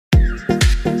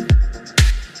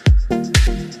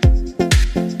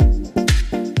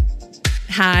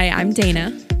Hi, I'm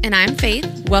Dana. And I'm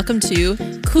Faith. Welcome to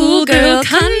Cool Girl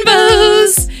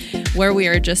Convos, where we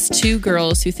are just two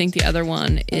girls who think the other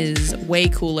one is way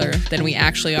cooler than we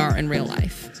actually are in real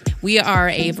life. We are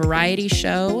a variety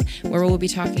show where we'll be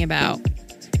talking about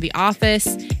The Office,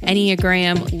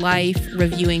 Enneagram, life,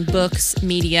 reviewing books,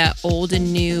 media, old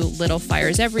and new, Little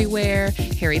Fires Everywhere,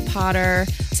 Harry Potter,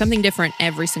 something different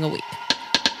every single week.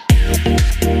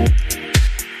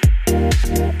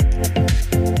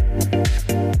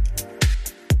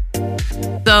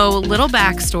 So, little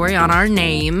backstory on our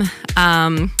name.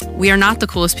 We are not the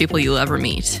coolest people you'll ever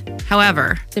meet.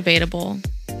 However, Debatable.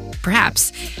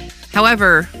 Perhaps.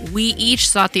 However, we each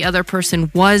thought the other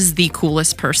person was the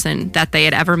coolest person that they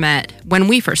had ever met when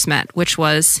we first met, which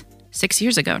was 6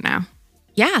 years ago now.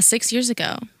 Yeah, 6 years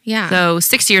ago. Yeah. So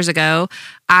 6 years ago,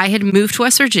 I had moved to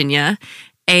West Virginia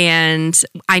and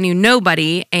I knew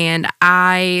nobody, and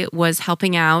I was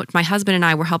helping out. My husband and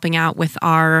I were helping out with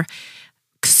our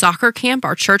soccer camp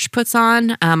our church puts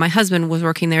on. My husband was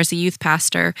working there as a youth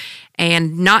pastor,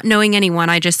 and not knowing anyone,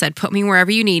 I just said, put me wherever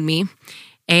you need me.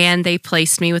 And they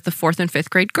placed me with the 4th and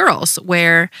 5th grade girls,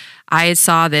 where I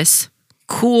saw this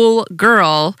cool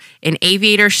girl in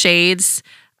aviator shades,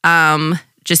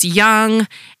 just young,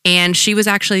 and she was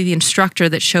actually the instructor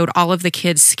that showed all of the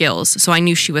kids skills. So I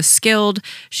knew she was skilled,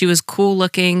 she was cool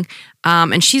looking,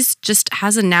 and she's just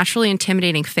has a naturally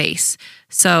intimidating face.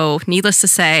 So needless to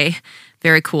say,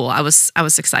 very cool. I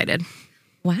was excited.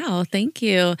 Wow, thank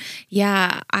you.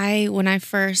 Yeah, when I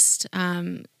first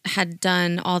had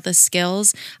done all the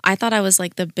skills, I thought I was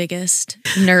like the biggest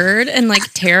nerd and like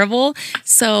terrible.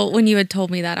 So when you had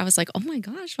told me that, I was like, oh my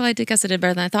gosh, well, I guess I did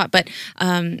better than I thought. But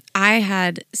I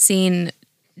had seen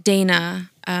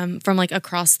Dana from like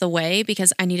across the way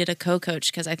because I needed a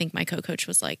co-coach because I think my co-coach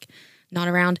was like not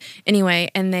around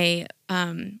anyway. And they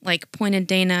like pointed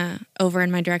Dana over in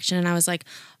my direction, and I was like,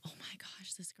 oh my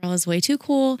gosh, this girl is way too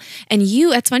cool. And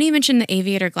it's funny you mentioned the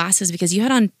aviator glasses because you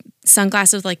had on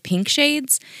sunglasses with like pink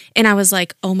shades, and I was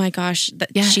like, oh my gosh,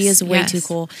 she is way too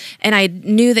cool. And I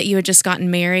knew that you had just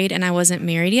gotten married and I wasn't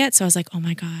married yet, so I was like, oh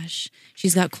my gosh,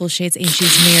 she's got cool shades and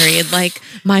she's married, like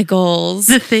my goals.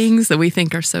 The things that we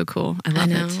think are so cool.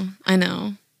 I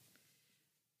know.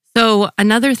 So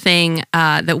another thing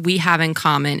that we have in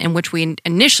common, and which we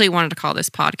initially wanted to call this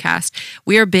podcast,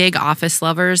 we are big Office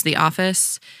lovers, The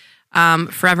Office,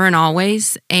 forever and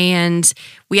always. And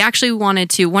we actually wanted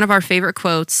to, one of our favorite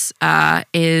quotes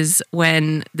is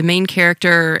when the main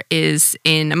character is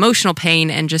in emotional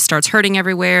pain and just starts hurting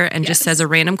everywhere and just says a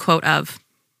random quote of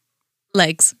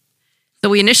legs. So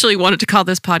we initially wanted to call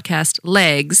this podcast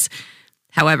Legs.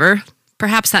 However,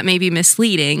 perhaps that may be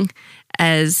misleading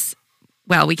as...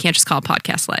 Well, we can't just call a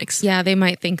podcast Legs. Yeah, they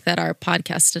might think that our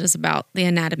podcast is about the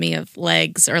anatomy of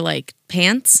legs or like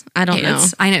pants. I don't know.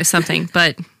 I know something,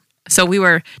 but so we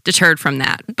were deterred from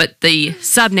that. But the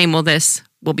sub name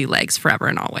will be Legs forever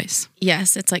and always.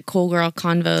 Yes, it's like Cool Girl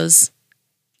Convos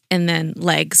and then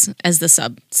Legs as the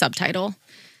subtitle.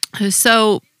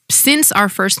 So since our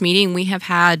first meeting, we have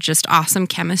had just awesome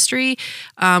chemistry.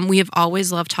 We have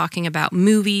always loved talking about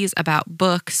movies, about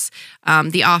books,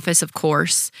 The Office, of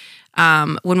course.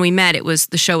 When we met,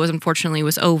 the show unfortunately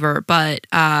was over, but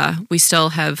we still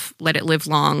have let it live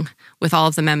long with all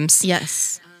of the memes.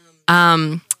 Yes.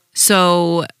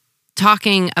 So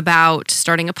talking about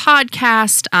starting a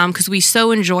podcast, because we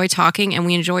so enjoy talking and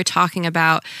we enjoy talking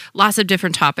about lots of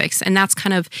different topics. And that's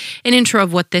kind of an intro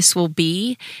of what this will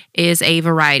be, is a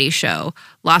variety show.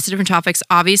 Lots of different topics.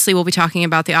 Obviously, we'll be talking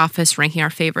about The Office, ranking our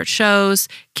favorite shows,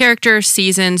 characters,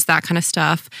 seasons, that kind of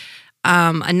stuff.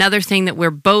 Another thing that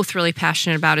we're both really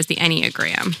passionate about is the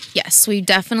Enneagram. Yes, we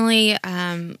definitely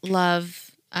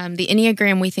love the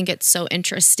Enneagram. We think it's so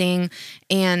interesting.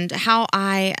 And how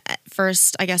I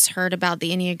first, I guess, heard about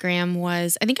the Enneagram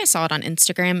was, I think I saw it on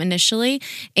Instagram initially.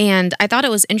 And I thought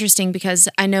it was interesting because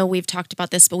I know we've talked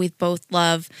about this, but we both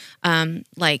love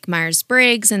like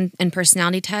Myers-Briggs and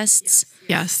personality tests.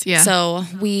 Yes, yeah. So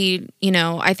we,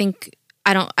 I think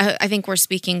we're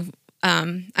speaking...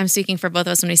 I'm speaking for both of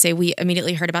us when we say we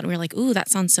immediately heard about it and we were like, ooh, that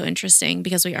sounds so interesting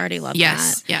because we already love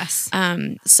that. Yes.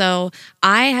 So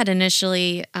I had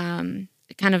initially kind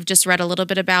of just read a little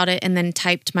bit about it and then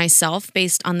typed myself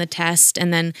based on the test.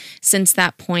 And then since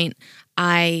that point,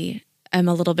 I am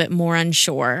a little bit more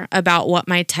unsure about what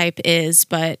my type is.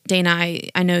 But Dana,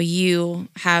 I know you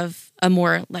have a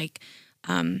more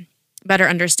better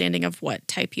understanding of what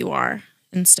type you are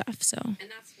and stuff. So,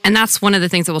 and that's one of the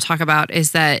things that we'll talk about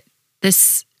is that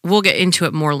we'll get into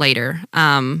it more later,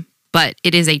 but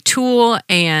it is a tool,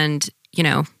 and,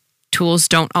 tools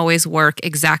don't always work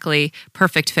exactly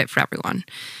perfect fit for everyone.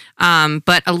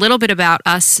 But a little bit about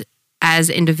us as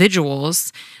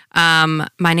individuals.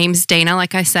 My name's Dana,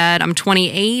 like I said. I'm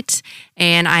 28,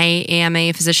 and I am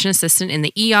a physician assistant in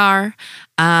the ER.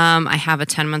 I have a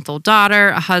 10-month-old daughter,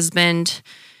 a husband,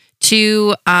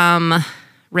 2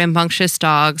 rambunctious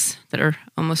dogs that are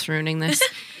almost ruining this,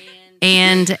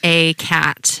 and a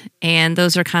cat. And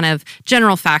those are kind of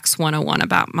general facts 101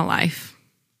 about my life.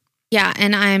 Yeah,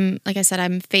 and like I said,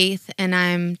 I'm Faith, and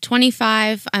I'm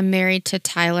 25. I'm married to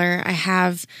Tyler. I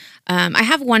have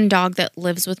one dog that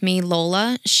lives with me,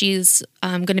 Lola. She's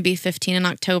going to be 15 in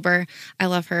October. I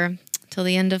love her till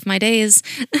the end of my days.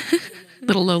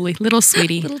 Little lowly, little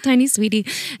sweetie. Little tiny sweetie.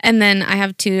 And then I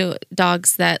have 2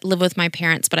 dogs that live with my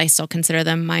parents, but I still consider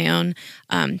them my own,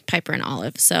 Piper and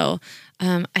Olive. So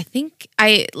I think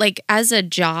as a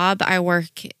job, I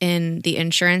work in the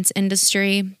insurance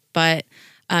industry, but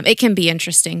it can be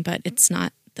interesting, but it's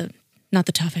not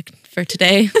the topic for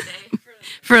today.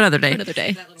 For another day. Another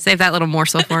day. Save that little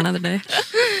morsel for another day.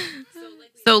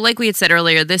 So like we had said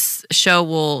earlier, this show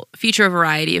will feature a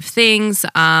variety of things.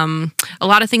 A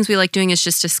lot of things we like doing is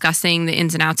just discussing the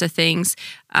ins and outs of things.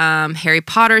 Harry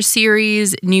Potter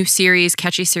series, new series,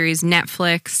 catchy series,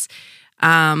 Netflix,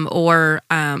 or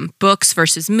books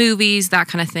versus movies, that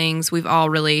kind of things. We've all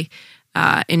really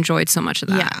enjoyed so much of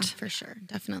that. Yeah, for sure.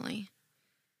 Definitely.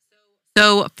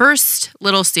 So first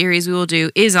little series we will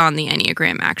do is on the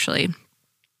Enneagram, actually.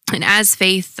 And as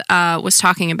Faith was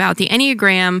talking about, the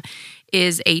Enneagram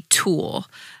is a tool.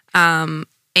 And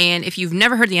if you've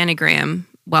never heard the Enneagram,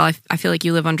 well, I feel like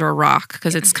you live under a rock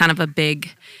because it's kind of a big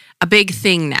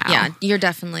thing now. Yeah, you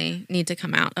definitely need to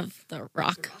come out of the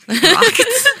rock.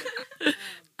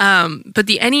 But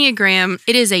the Enneagram,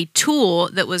 it is a tool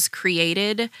that was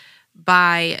created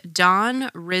by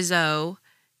Don Rizzo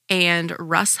and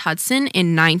Russ Hudson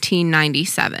in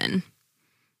 1997.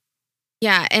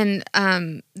 Yeah, and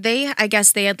I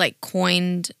guess they had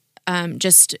coined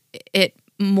just it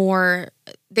more.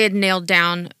 They had nailed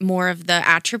down more of the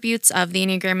attributes of the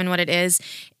Enneagram and what it is.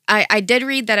 I did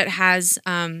read that it has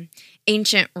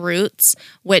ancient roots,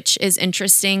 which is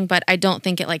interesting, but I don't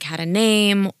think it had a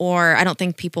name, or I don't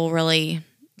think people really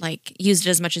used it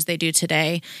as much as they do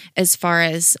today as far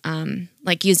as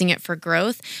using it for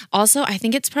growth. Also, I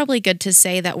think it's probably good to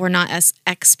say that we're not as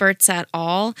experts at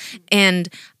all, and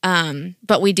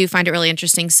but we do find it really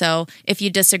interesting. So if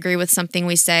you disagree with something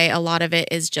we say, a lot of it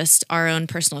is just our own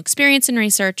personal experience and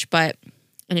research. But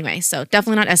anyway, so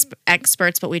definitely not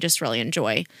experts, but we just really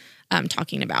enjoy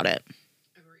talking about it.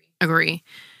 Agree.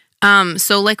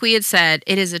 So like we had said,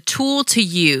 it is a tool to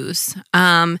use.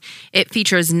 It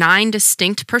features 9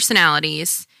 distinct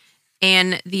personalities,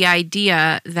 and the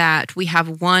idea that we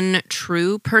have one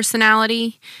true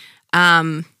personality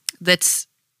that's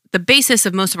the basis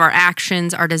of most of our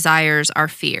actions, our desires, our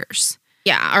fears.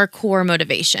 Yeah, our core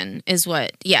motivation is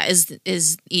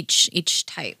is each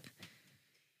type.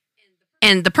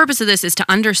 And the purpose of this is to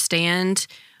understand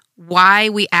why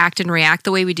we act and react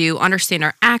the way we do, understand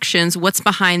our actions, what's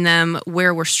behind them,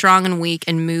 where we're strong and weak,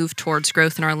 and move towards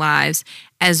growth in our lives,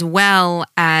 as well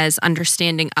as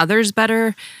understanding others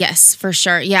better. Yes, for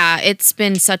sure. Yeah, it's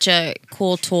been such a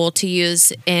cool tool to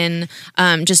use in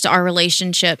just our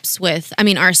relationships with,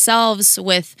 ourselves,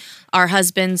 with our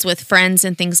husbands, with friends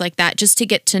and things like that, just to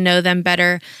get to know them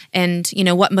better and,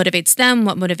 what motivates them,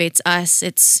 what motivates us.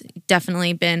 It's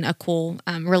definitely been a cool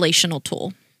relational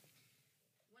tool.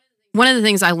 One of the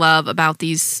things I love about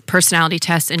these personality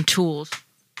tests and tools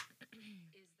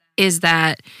is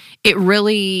that it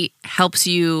really helps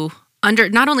you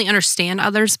not only understand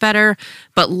others better,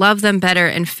 but love them better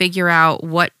and figure out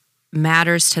what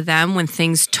matters to them when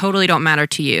things totally don't matter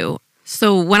to you.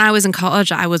 So when I was in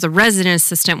college, I was a resident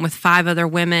assistant with 5 other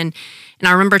women, and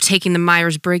I remember taking the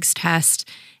Myers-Briggs test,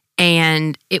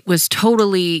 and it was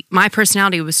my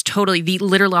personality was totally the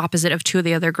literal opposite of 2 of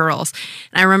the other girls.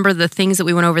 And I remember the things that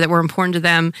we went over that were important to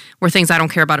them were things I don't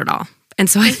care about at all. And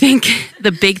so I think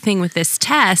the big thing with this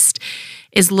test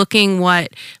is looking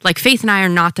Faith and I are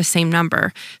not the same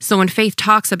number. So when Faith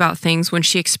talks about things, when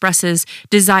she expresses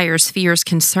desires, fears,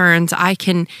 concerns,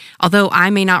 although I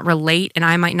may not relate and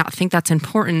I might not think that's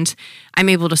important, I'm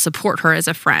able to support her as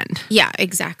a friend. Yeah,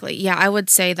 exactly. Yeah, I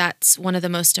would say that's one of the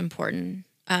most important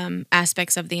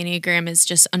aspects of the Enneagram is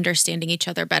just understanding each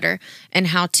other better and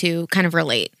how to kind of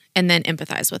relate and then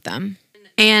empathize with them.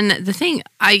 And the thing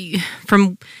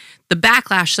from the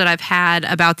backlash that I've had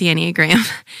about the Enneagram,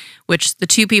 which the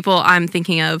 2 people I'm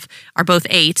thinking of are both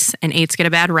 8s, and 8s get a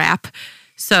bad rap.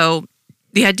 So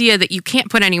the idea that you can't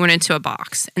put anyone into a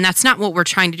box, and that's not what we're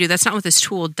trying to do. That's not what this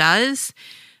tool does.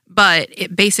 but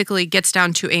it basically gets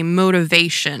down to a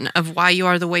motivation of why you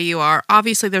are the way you are.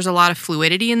 Obviously, there's a lot of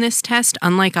fluidity in this test,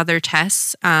 unlike other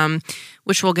tests,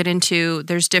 which we'll get into.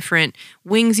 There's different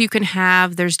wings you can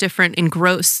have. There's different in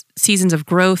growth, seasons of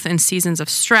growth and seasons of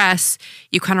stress.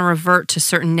 You kind of revert to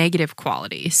certain negative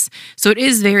qualities. So it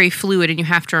is very fluid, and you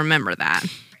have to remember that.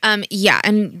 Yeah,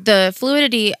 and the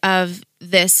fluidity of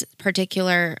this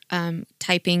particular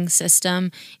typing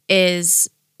system is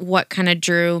what kind of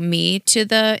drew me to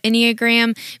the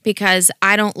Enneagram, because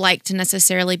I don't like to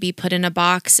necessarily be put in a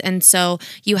box. And so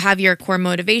you have your core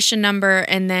motivation number,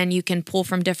 and then you can pull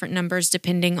from different numbers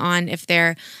depending on if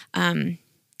they're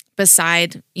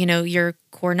beside, your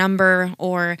core number,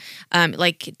 or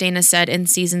like Dana said, in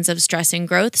seasons of stress and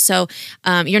growth. So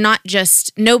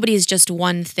nobody's just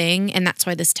one thing. And that's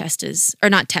why this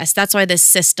that's why this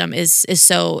system is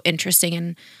so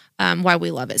interesting, and why we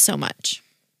love it so much.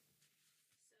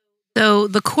 So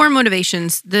the core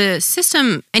motivations, the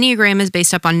system Enneagram is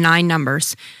based up on 9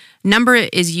 numbers. Number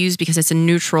is used because it's a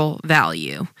neutral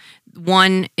value.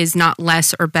 1 is not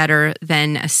less or better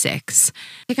than a 6.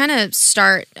 To kind of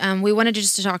start, we wanted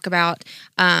just to talk about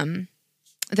the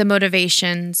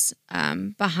motivations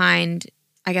behind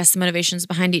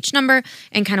each number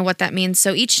and kind of what that means.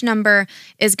 So each number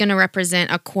is going to represent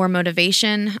a core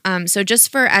motivation. So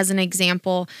just as an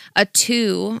example, a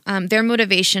 2, their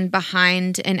motivation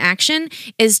behind an action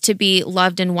is to be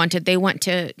loved and wanted. They want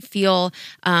to feel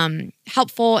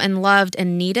helpful and loved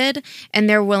and needed, and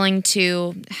they're willing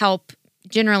to help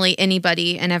generally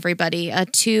anybody and everybody. A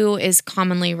 2 is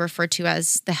commonly referred to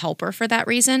as the helper for that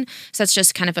reason. So that's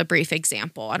just kind of a brief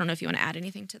example. I don't know if you want to add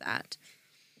anything to that.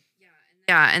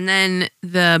 Yeah, and then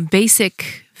the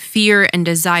basic fear and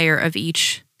desire of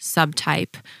each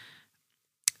subtype.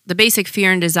 The basic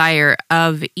fear and desire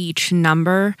of each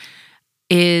number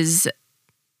is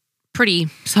pretty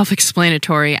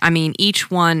self-explanatory. I mean,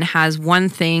 each one has one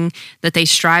thing that they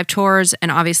strive towards, and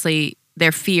obviously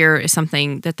their fear is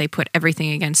something that they put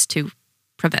everything against to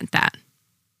prevent that.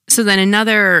 So then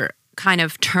another kind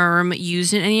of term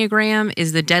used in Enneagram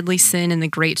is the deadly sin and the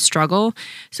great struggle.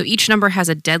 So each number has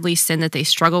a deadly sin that they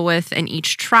struggle with, and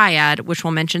each triad, which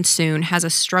we'll mention soon, has a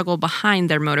struggle behind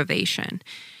their motivation.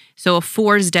 So a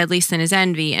 4's deadly sin is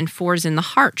envy, and 4's in the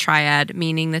heart triad,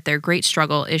 meaning that their great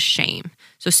struggle is shame.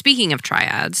 So speaking of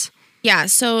triads. Yeah,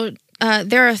 so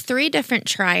there are 3 different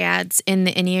triads in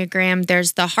the Enneagram.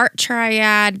 There's the heart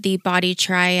triad, the body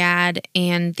triad,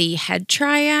 and the head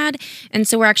triad. And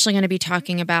so we're actually going to be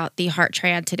talking about the heart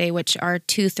triad today, which are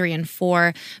 2, 3, and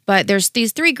 4. But there's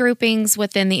these 3 groupings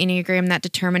within the Enneagram that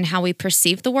determine how we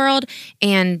perceive the world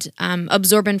and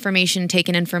absorb information, take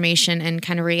in information, and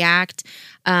kind of react.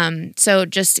 So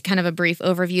just kind of a brief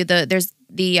overview. There's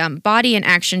the body and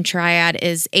action triad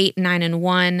is 8, 9, and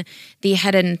 1. The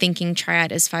head and thinking triad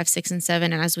is 5, 6, and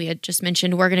 7. And as we had just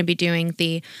mentioned, we're going to be doing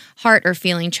the heart or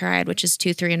feeling triad, which is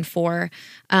 2, 3, and 4.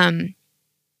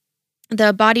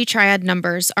 The body triad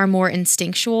numbers are more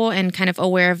instinctual and kind of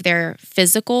aware of their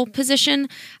physical position.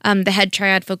 The head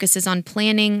triad focuses on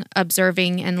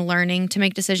observing, and learning to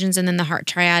make decisions. And then the heart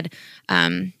triad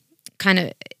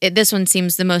this one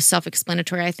seems the most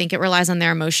self-explanatory. I think it relies on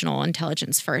their emotional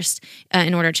intelligence first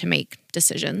in order to make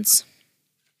decisions.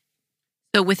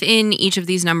 So within each of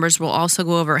these numbers, we'll also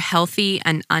go over healthy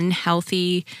and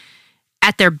unhealthy.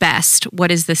 At their best,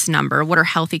 what is this number? What are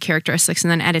healthy characteristics?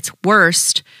 And then at its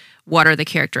worst, what are the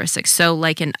characteristics? So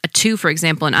like a 2, for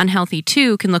example, an unhealthy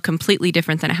 2 can look completely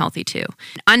different than a healthy 2. An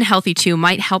unhealthy 2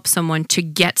 might help someone to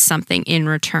get something in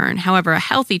return. However, a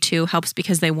healthy 2 helps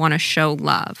because they want to show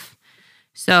love.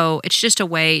 So it's just a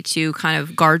way to kind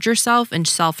of guard yourself and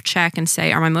self-check and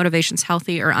say, are my motivations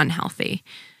healthy or unhealthy?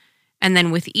 And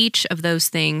then with each of those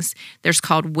things, there's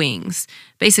called wings.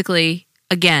 Basically,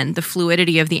 again, the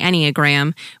fluidity of the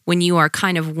Enneagram, when you are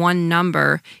kind of one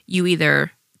number, you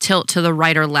either tilt to the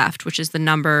right or left, which is the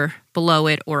number below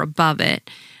it or above it,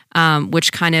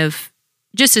 which kind of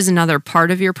just is another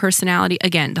part of your personality.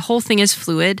 Again, the whole thing is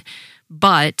fluid,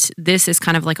 but this is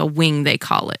kind of like a wing, they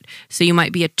call it. So you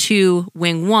might be a 2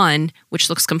 wing 1, which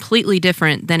looks completely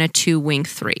different than a 2 wing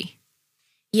 3.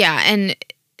 Yeah, and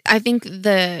I think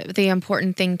the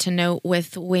important thing to note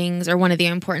with wings, or one of the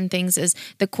important things, is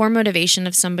the core motivation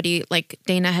of somebody, like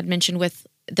Dana had mentioned with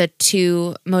the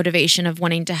 2 motivation of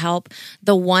wanting to help.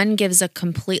 The 1 gives a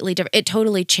completely different, it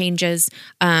totally changes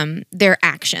their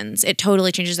actions. It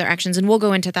totally changes their actions. And we'll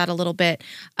go into that a little bit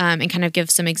and kind of give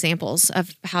some examples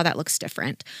of how that looks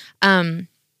different.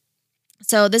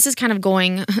 So this is kind of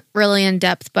going really in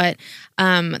depth, but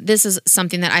this is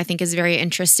something that I think is very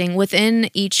interesting. Within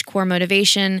each core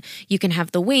motivation, you can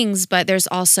have the wings, but there's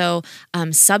also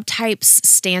subtypes,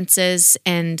 stances,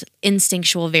 and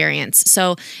instinctual variants.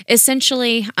 So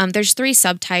essentially, there's 3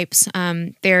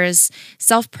 subtypes. There's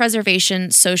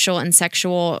self-preservation, social, and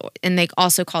sexual, and they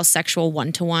also call sexual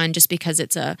one-to-one, just because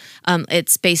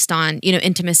it's based on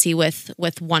intimacy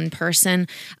with one person.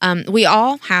 We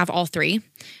all have all 3.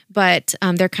 But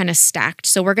they're kind of stacked.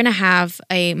 So we're going to have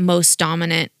a most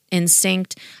dominant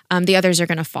instinct. The others are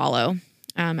going to follow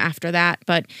after that.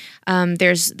 But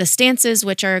there's the stances,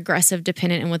 which are aggressive,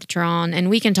 dependent, and withdrawn. And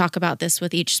we can talk about this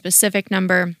with each specific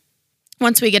number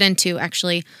once we get into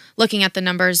actually looking at the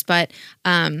numbers. But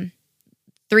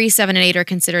 3, 7, and 8 are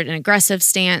considered an aggressive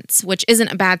stance, which isn't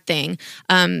a bad thing.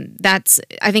 I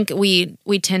think we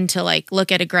tend to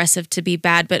look at aggressive to be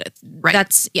bad, but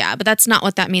that's not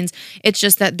what that means. It's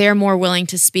just that they're more willing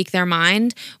to speak their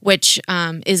mind, which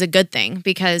is a good thing,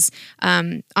 because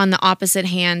on the opposite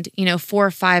hand, 4,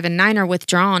 5, and 9 are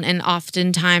withdrawn, and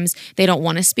oftentimes they don't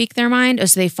want to speak their mind,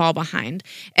 so they fall behind.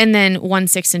 And then 1,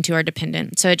 6, and 2 are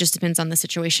dependent. So it just depends on the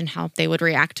situation, how they would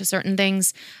react to certain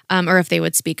things, or if they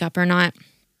would speak up or not.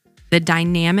 The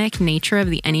dynamic nature of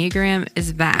the Enneagram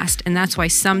is vast, and that's why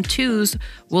some 2s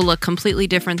will look completely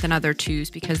different than other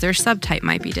 2s, because their subtype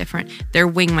might be different. Their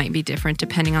wing might be different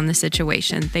depending on the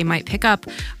situation. They might pick up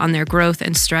on their growth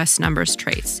and stress numbers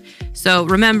traits. So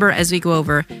remember, as we go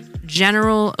over,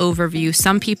 general overview,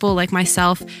 some people like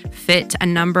myself fit a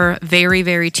number very,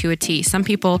 very to a T. Some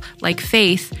people like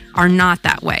Faith are not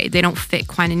that way. They don't fit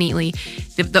quite neatly.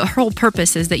 The whole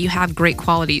purpose is that you have great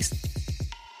qualities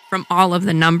from all of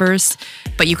the numbers,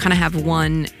 but you kind of have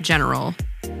one general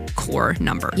core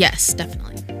number. Yes,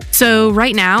 definitely. So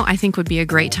right now, I think would be a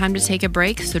great time to take a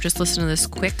break. So just listen to this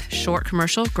quick, short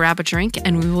commercial, grab a drink,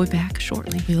 and we will be back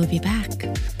shortly. We will be back.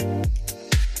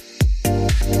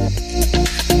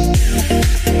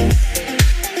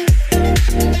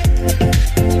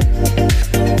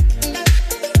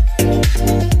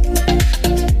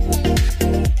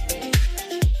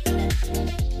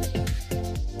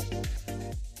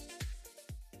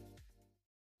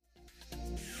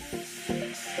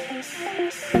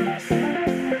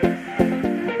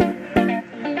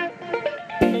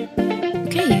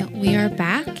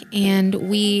 And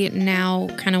we now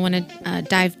kind of want to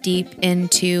dive deep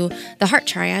into the heart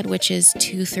triad, which is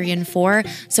 2, 3, and 4.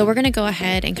 So we're going to go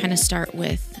ahead and kind of start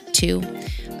with 2.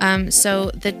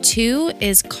 So the 2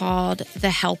 is called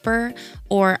the helper,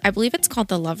 or I believe it's called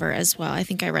the lover as well. I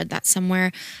think I read that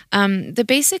somewhere. The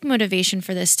basic motivation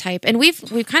for this type, and we've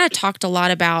kind of talked a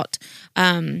lot about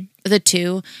the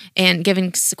 2 and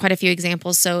given quite a few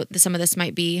examples. So some of this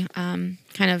might be kind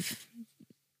of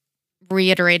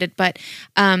reiterated, but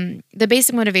the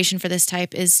basic motivation for this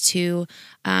type is to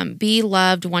be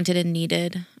loved, wanted, and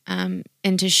needed, and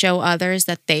to show others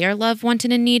that they are loved,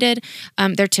 wanted, and needed.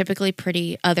 They're typically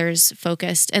pretty others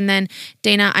focused. And then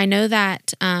Dana, I know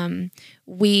that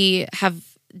we have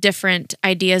different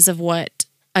ideas of what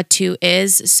a 2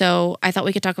 is, so I thought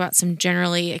we could talk about some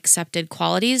generally accepted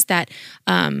qualities that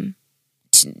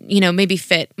maybe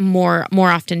fit more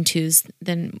often 2s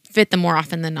than fit them more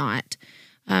often than not.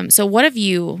 So what do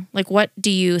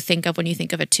you think of when you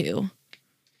think of a 2?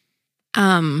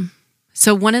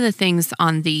 So one of the things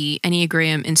on the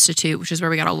Enneagram Institute, which is where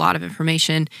we got a lot of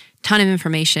information, ton of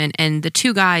information, and the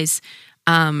 2 guys,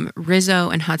 Rizzo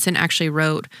and Hudson, actually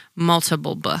wrote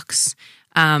multiple books.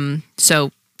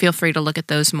 So feel free to look at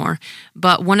those more.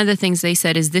 But one of the things they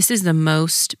said is this is the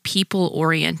most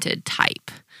people-oriented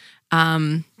type.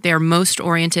 They're most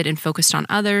oriented and focused on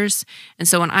others. And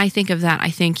so when I think of that, I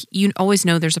think you always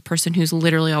know there's a person who's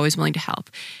literally always willing to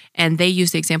help. And they use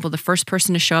the example, the first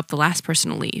person to show up, the last person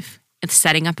to leave. It's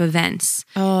setting up events.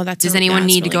 Oh, does anyone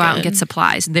need to go out and get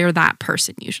supplies? They're that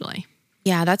person usually.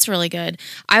 Yeah, that's really good.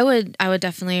 I would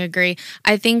definitely agree.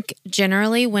 I think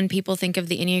generally when people think of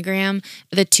the Enneagram,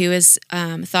 the 2 is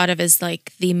thought of as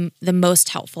like the most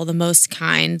helpful, the most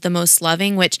kind, the most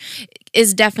loving, which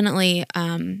is definitely,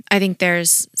 I think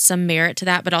there's some merit to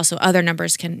that, but also other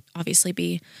numbers can obviously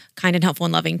be kind and helpful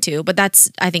and loving too. But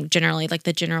that's, I think, generally like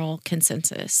the general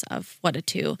consensus of what a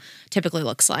 2 typically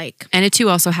looks like. And a 2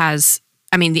 also has,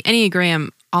 the Enneagram,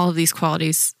 all of these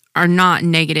qualities are not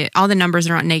negative. All the numbers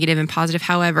are not negative and positive.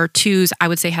 However, 2s, I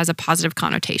would say, has a positive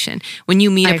connotation. When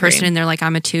you meet a person and they're like,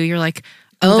 I'm a 2, you're like,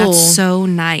 oh, that's so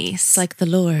nice. It's like the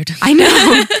Lord. I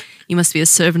know. You must be a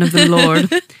servant of the Lord.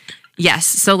 Yes.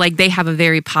 So like they have a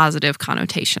very positive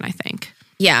connotation, I think.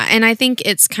 Yeah, and I think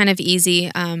it's kind of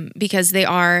easy because they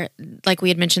are, like we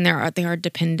had mentioned, they are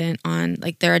dependent on,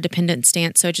 like they're a dependent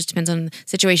stance. So it just depends on the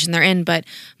situation they're in. But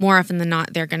more often than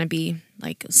not, they're going to be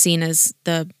like seen as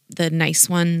the nice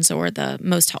ones or the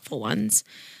most helpful ones.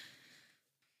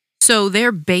 So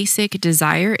their basic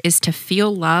desire is to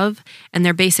feel love, and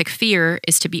their basic fear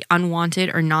is to be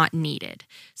unwanted or not needed.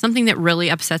 Something that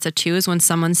really upsets a 2 is when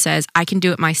someone says, I can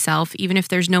do it myself, even if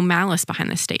there's no malice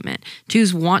behind the statement.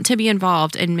 2s want to be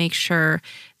involved and make sure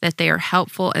that they are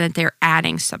helpful and that they're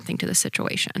adding something to the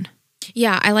situation.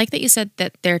 Yeah, I like that you said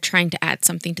that they're trying to add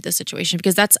something to the situation,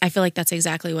 because I feel like that's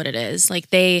exactly what it is.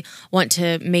 Like they want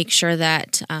to make sure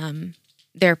that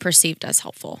they're perceived as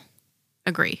helpful.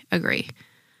 Agree.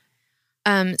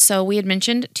 So we had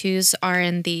mentioned 2s are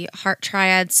in the heart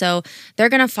triad. So they're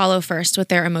going to follow first with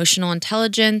their emotional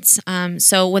intelligence.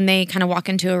 So when they kind of walk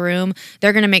into a room,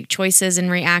 they're going to make choices and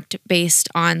react based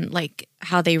on like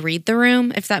how they read the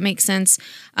room, if that makes sense.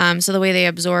 So the way they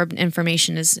absorb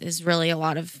information is really a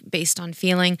lot of based on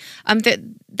feeling.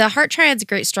 The heart triad's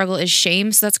great struggle is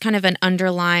shame. So that's kind of an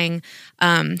underlying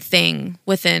thing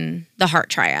within the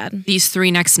heart triad. These 3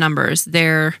 next numbers,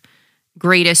 their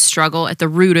greatest struggle at the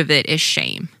root of it is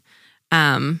shame,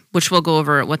 which we'll go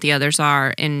over what the others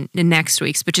are in next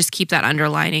week's, but just keep that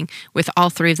underlining with all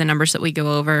 3 of the numbers that we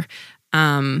go over.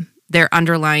 Their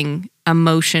underlying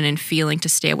emotion and feeling to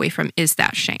stay away from is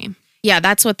that shame. Yeah,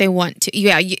 that's what they want to.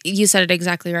 Yeah, you said it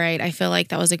exactly right. I feel like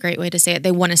that was a great way to say it.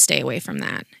 They want to stay away from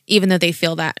that, even though they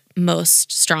feel that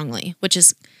most strongly, which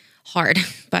is hard.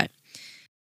 But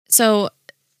so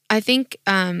I think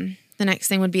the next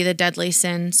thing would be the deadly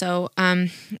sin. So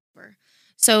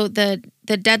the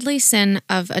deadly sin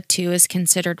of a 2 is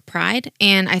considered pride.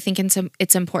 And I think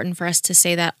it's important for us to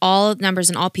say that all numbers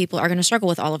and all people are going to struggle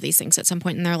with all of these things at some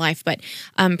point in their life. But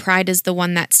pride is the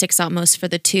one that sticks out most for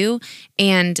the 2.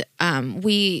 And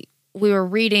we were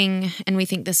reading, and we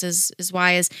think this is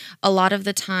why, is a lot of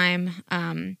the time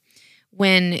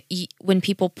when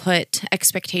people put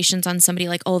expectations on somebody,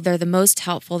 like, oh, they're the most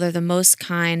helpful, they're the most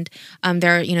kind,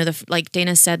 they're, like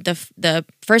Dana said, the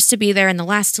first to be there and the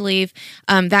last to leave,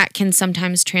 that can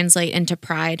sometimes translate into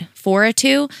pride for a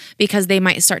 2, because they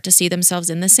might start to see themselves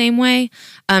in the same way.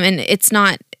 And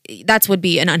that would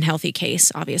be an unhealthy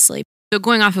case, obviously. So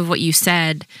going off of what you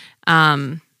said,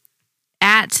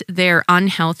 at their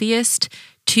unhealthiest,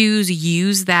 2s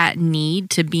use that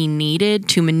need to be needed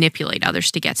to manipulate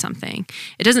others to get something.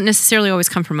 It doesn't necessarily always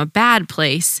come from a bad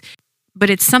place, but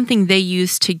it's something they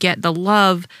use to get the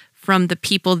love from the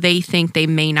people they think they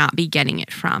may not be getting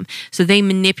it from. So they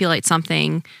manipulate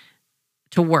something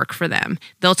to work for them.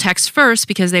 They'll text first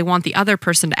because they want the other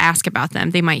person to ask about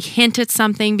them. They might hint at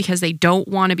something because they don't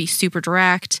want to be super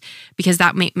direct, because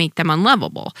that may make them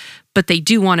unlovable. But they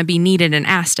do want to be needed and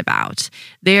asked about.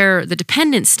 They're the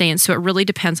dependent stance, so it really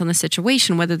depends on the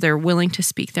situation whether they're willing to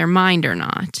speak their mind or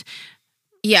not.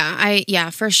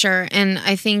 Yeah, for sure. And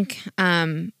I think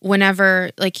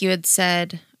whenever, like you had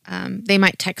said, they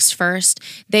might text first.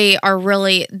 They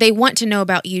want to know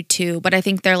about you too, but I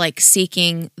think they're like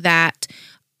seeking that,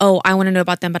 oh, I want to know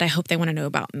about them, but I hope they want to know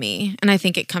about me. And I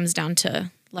think it comes down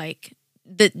to like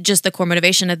just the core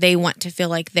motivation that they want to feel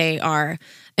like they are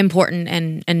important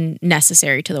and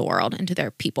necessary to the world and to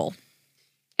their people.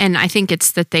 And I think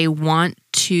it's that they want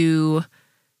to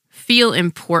feel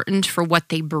important for what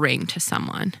they bring to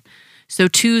someone. So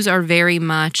 2s are very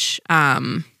much,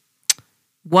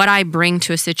 what I bring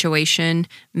to a situation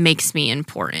makes me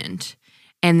important.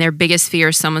 And their biggest fear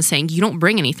is someone saying, you don't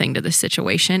bring anything to this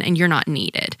situation and you're not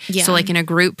needed. Yeah. So like in a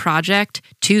group project,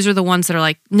 2s are the ones that are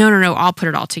like, no, I'll put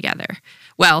it all together.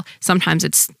 Well, sometimes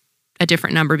it's a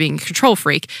different number being a control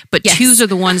freak, but yes. 2s are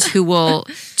the ones who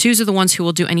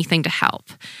will do anything to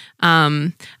help.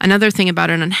 Another thing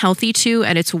about an unhealthy 2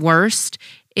 at its worst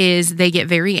is they get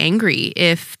very angry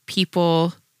if they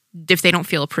don't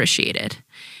feel appreciated.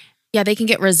 Yeah, they can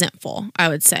get resentful, I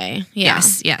would say. Yeah.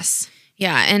 Yes.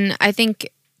 Yeah, and I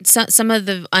think some of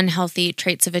the unhealthy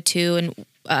traits of a 2,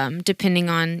 and depending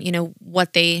on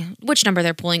which number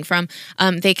they're pulling from,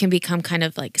 they can become kind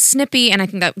of like snippy, and I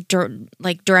think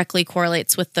that directly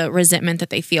correlates with the resentment that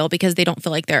they feel because they don't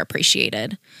feel like they're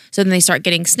appreciated. So then they start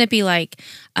getting snippy, like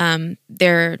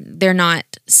they're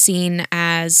not seen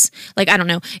as, like, I don't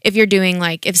know, if you're doing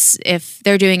like if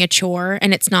they're doing a chore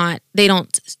and it's not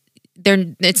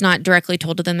directly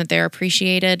told to them that they're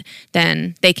appreciated,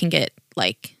 then they can get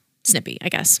like snippy, I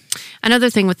guess. Another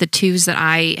thing with the 2s that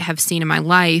I have seen in my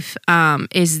life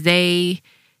is they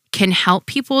can help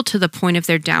people to the point of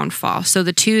their downfall. So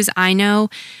the 2s I know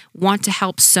want to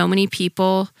help so many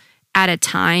people at a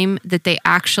time that they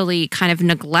actually kind of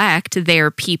neglect their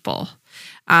people.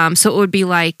 So it would be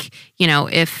like,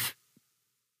 if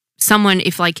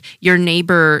like your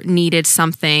neighbor needed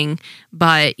something,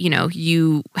 but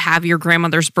you have your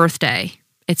grandmother's birthday.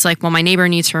 It's like, well, my neighbor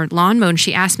needs her lawn mowed and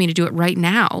she asked me to do it right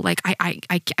now. Like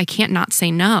I can't not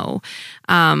say no.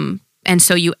 And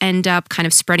so you end up kind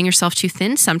of spreading yourself too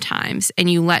thin sometimes, and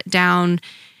you let down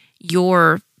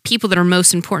your people that are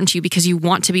most important to you because you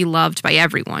want to be loved by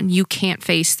everyone. You can't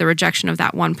face the rejection of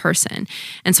that one person.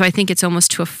 And so I think it's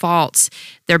almost to a fault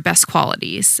their best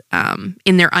qualities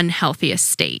in their unhealthiest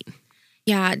state.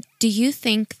 Yeah. Do you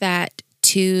think that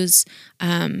twos,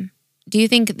 do you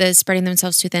think the spreading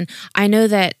themselves too thin? I know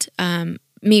that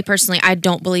me personally, I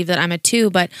don't believe that I'm a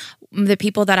two, but the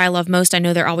people that I love most, I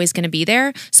know they're always going to be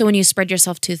there. So when you spread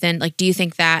yourself too thin, like, do you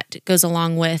think that goes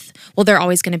along with, well, they're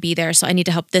always going to be there, so I need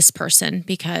to help this person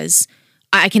because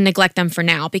I can neglect them for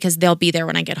now because they'll be there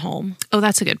when I get home? Oh,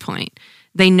 that's a good point.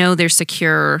 They know they're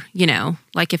secure,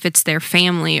 like if it's their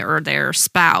family or their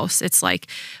spouse, it's like,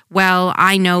 well,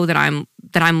 I know that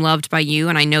I'm loved by you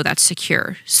and I know that's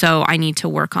secure. So I need to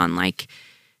work on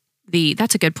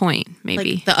that's a good point,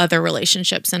 maybe. Like the other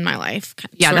relationships in my life.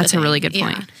 Yeah, that's a really good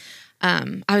point.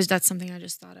 That's something I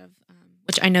just thought of,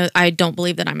 which I know I don't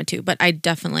believe that I'm a two, but I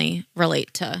definitely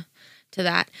relate to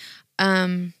that.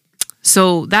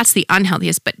 So that's the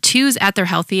unhealthiest, but twos at their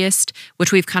healthiest,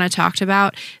 which we've kind of talked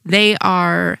about, they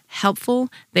are helpful,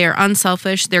 they are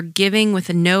unselfish, they're giving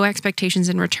with no expectations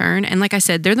in return. And like I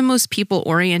said, they're the most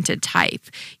people-oriented type.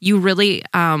 You really,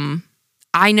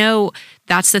 I know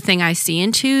that's the thing I see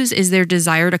in twos is their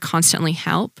desire to constantly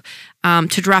help, to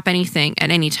drop anything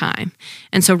at any time.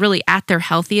 And so really at their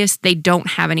healthiest, they don't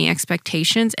have any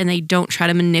expectations and they don't try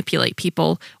to manipulate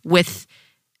people with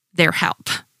their help,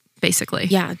 basically.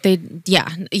 Yeah,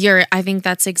 I think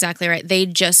that's exactly right. They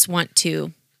just want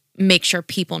to make sure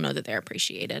people know that they're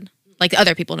appreciated. Like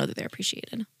other people know that they're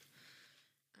appreciated.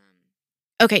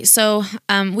 Okay, so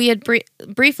we had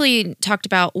briefly talked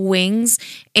about wings,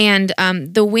 and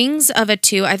the wings of a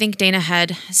two, I think Dana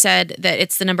had said that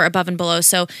it's the number above and below.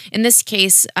 So in this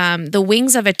case, the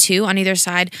wings of a two on either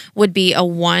side would be a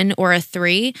 1 or a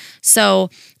 3. So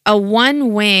a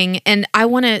 1 wing, and I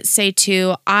want to say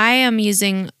too, I am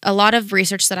using a lot of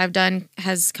research that I've done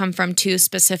has come from two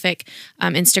specific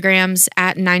Instagrams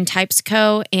at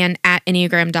 9typesco and at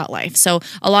enneagram.life. So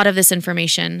a lot of this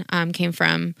information came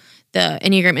from the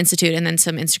Enneagram Institute and then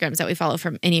some Instagrams that we follow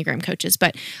from Enneagram coaches.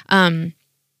 But a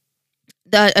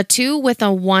 2 with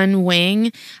a 1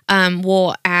 wing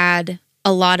will add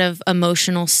a lot of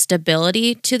emotional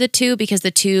stability to the 2 because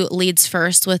the 2 leads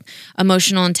first with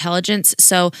emotional intelligence.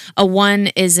 So a 1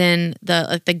 is in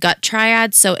the gut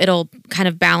triad, so it'll kind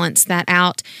of balance that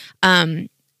out.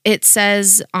 It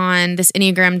says on this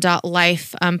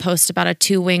Enneagram.life post about a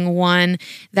 2-wing 1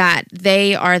 that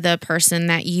they are the person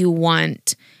that you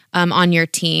want on your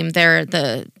team. They're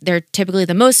typically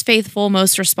the most faithful,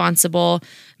 most responsible,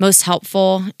 most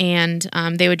helpful, and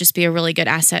they would just be a really good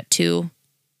asset to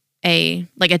a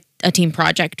team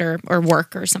project or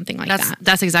work or something like that.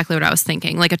 That's exactly what I was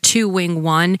thinking. Like a 2-wing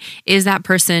 1 is that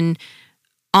person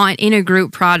in a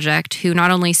group project who not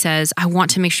only says, I want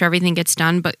to make sure everything gets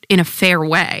done, but in a fair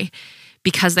way.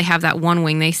 Because they have that 1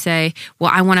 wing, they say, well,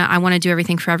 I want to do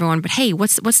everything for everyone, but hey,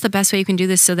 what's the best way you can do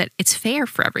this so that it's fair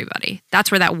for everybody?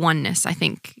 That's where that oneness, I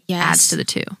think, adds to the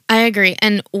 2. I agree.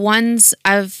 And ones,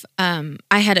 I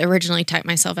had originally typed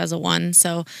myself as a 1,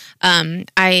 so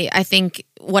I think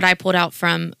what I pulled out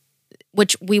from,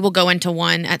 which we will go into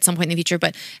 1 at some point in the future,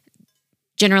 but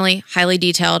generally highly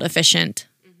detailed, efficient,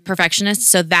 perfectionist.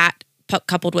 So that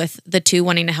coupled with the 2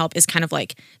 wanting to help is kind of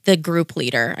like the group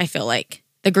leader, I feel like.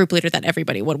 The group leader that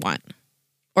everybody would want,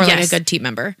 or like a good team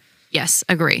member. Yes,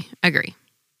 agree.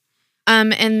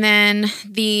 And then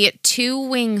the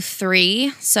 2-wing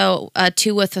 3, so a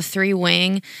 2 with a 3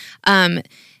 wing,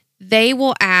 they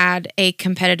will add a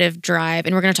competitive drive,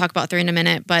 and we're going to talk about 3 in a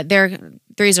minute, but their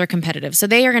 3s are competitive. So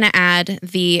they are going to add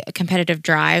the competitive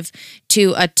drive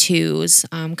to a 2's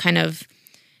kind of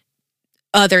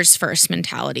others first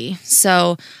mentality.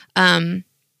 So I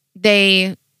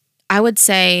would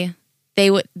say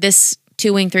this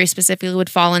 2-wing 3 specifically would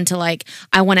fall into like,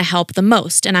 I want to help the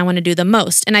most and I want to do the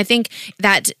most. And I think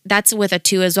that's with a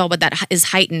 2 as well, but that is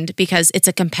heightened because it's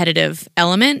a competitive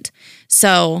element.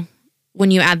 So when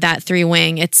you add that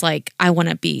 3-wing, it's like, I want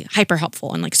to be hyper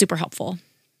helpful and like super helpful.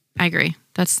 I agree.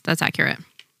 That's accurate.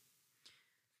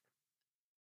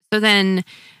 So then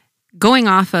going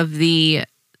off of when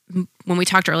we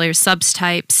talked earlier,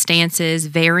 subtype, stances,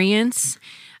 variants.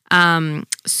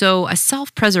 So a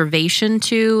self-preservation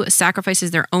 2 sacrifices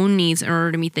their own needs in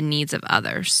order to meet the needs of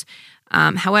others.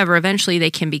 However, eventually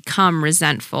they can become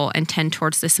resentful and tend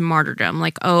towards this martyrdom,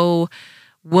 like, oh,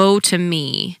 woe to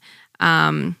me.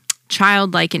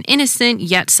 Childlike and innocent,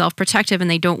 yet self-protective,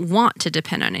 and they don't want to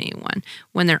depend on anyone.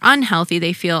 When they're unhealthy,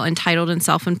 they feel entitled and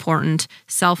self-important,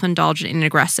 self-indulgent and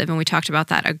aggressive. And we talked about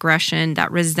that aggression,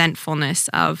 that resentfulness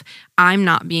of I'm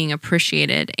not being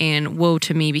appreciated and woe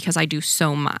to me because I do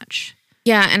so much.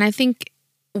 Yeah, and I think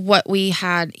what we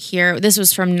had here, this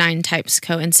was from 9 Types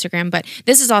Co. Instagram, but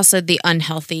this is also the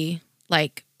unhealthy,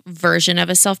 like, version of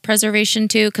a self-preservation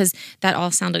too, because that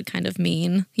all sounded kind of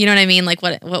mean. You know what I mean? Like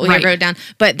what we Right. wrote down.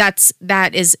 But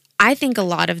that is, I think a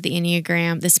lot of the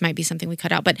Enneagram, this might be something we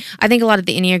cut out, but I think a lot of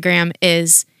the Enneagram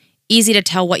is easy to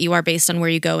tell what you are based on where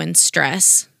you go in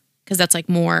stress, because that's like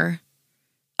more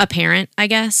apparent, I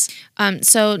guess.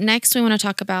 So next we want to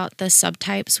talk about the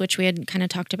subtypes, which we had kind of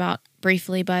talked about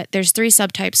briefly, but there's 3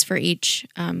 subtypes for each,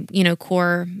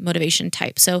 core motivation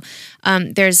type. So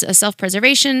there's a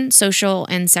self-preservation, social,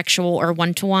 and sexual or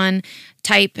one-to-one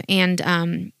type.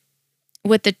 And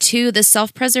with the 2, the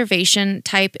self-preservation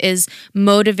type is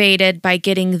motivated by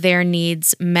getting their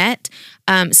needs met.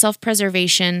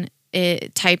 Self-preservation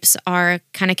types are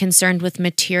kind of concerned with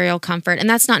material comfort, and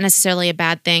that's not necessarily a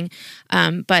bad thing,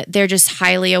 but they're just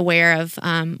highly aware of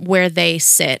where they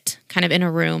sit kind of in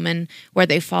a room and where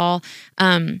they fall.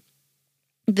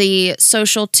 The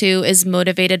social 2 is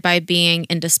motivated by being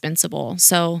indispensable.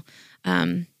 So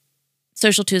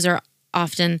social 2s are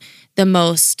often they're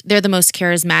the most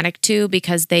charismatic 2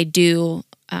 because they do,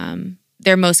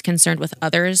 they're most concerned with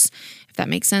others, if that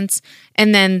makes sense.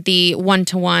 And then the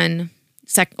one-to-one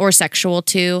or sexual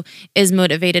 2 is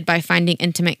motivated by finding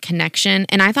intimate connection.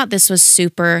 And I thought this was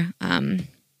super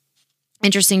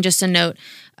interesting, just a note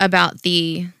about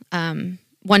the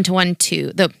one-to-one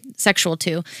 2, the sexual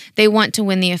 2. They want to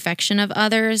win the affection of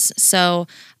others. So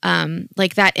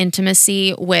like that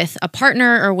intimacy with a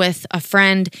partner or with a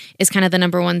friend is kind of the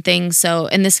number one thing. So,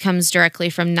 and this comes directly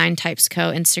from 9 Types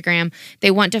Co. Instagram. They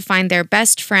want to find their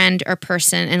best friend or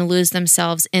person and lose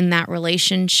themselves in that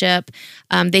relationship.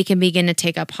 They can begin to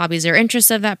take up hobbies or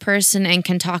interests of that person and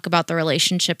can talk about the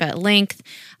relationship at length.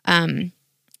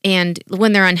 And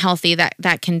when they're unhealthy,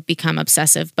 that can become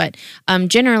obsessive. But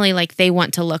generally, like they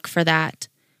want to look for that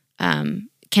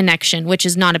connection, which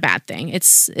is not a bad thing.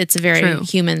 It's a very True.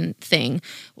 human thing.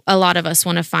 A lot of us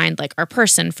want to find like our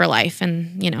person for life,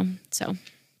 and so.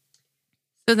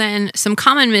 So then some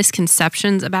common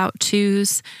misconceptions about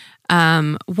 2s.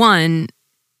 One,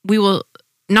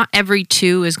 not every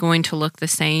 2 is going to look the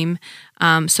same.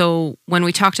 So when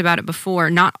we talked about it before,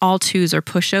 not all 2s are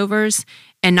pushovers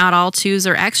and not all 2s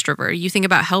are extrovert. You think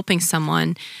about helping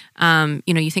someone,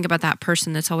 you think about that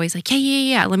person that's always like,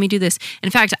 yeah, let me do this. In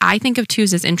fact, I think of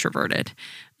 2s as introverted.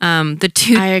 I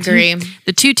agree.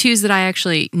 The 2s that I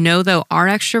actually know, though, are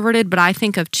extroverted, but I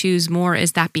think of 2s more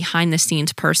as that behind the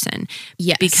scenes person.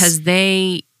 Yes. Because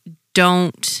they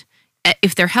don't,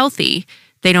 if they're healthy,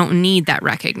 they don't need that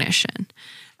recognition.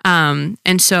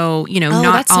 And so,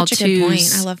 not that's all such a 2s. good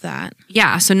point. I love that.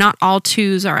 Yeah. So not all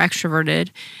 2s are extroverted.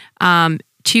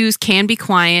 2s can be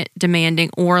quiet,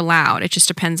 demanding, or loud. It just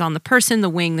depends on the person, the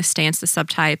wing, the stance, the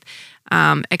subtype,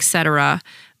 etc.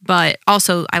 But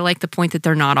also, I like the point that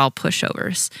they're not all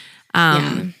pushovers.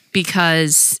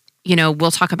 Because,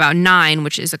 we'll talk about 9,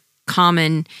 which is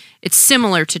it's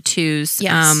similar to 2s.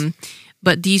 Yes.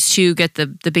 But these 2 get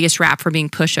the biggest rap for being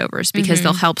pushovers because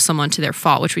they'll help someone to their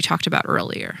fault, which we talked about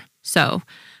earlier. So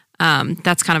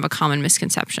that's kind of a common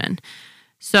misconception.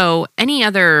 So any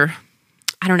other,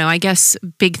 I don't know, I guess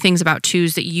big things about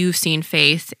 2s that you've seen,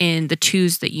 Faith, in the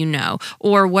 2s that you know?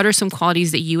 Or what are some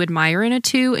qualities that you admire in a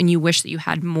 2 and you wish that you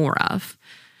had more of?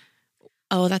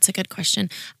 Oh, that's a good question.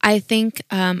 I think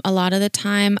a lot of the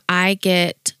time I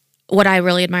get, what I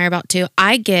really admire about 2,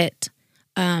 I get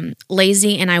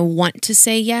lazy and I want to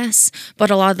say yes, but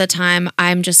a lot of the time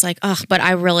I'm just like, but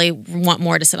I really want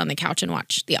more to sit on the couch and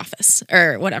watch The Office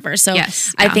or whatever. So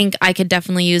Yes, I yeah. think I could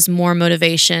definitely use more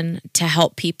motivation to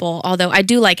help people, although I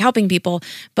do like helping people,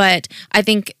 but I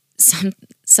think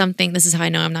something, this is how I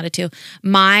know I'm not a 2,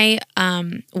 my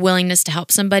willingness to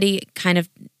help somebody kind of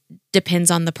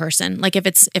depends on the person. Like if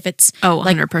it's like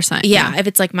 100%. yeah, if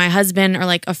it's like my husband or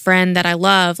like a friend that I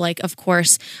love, like of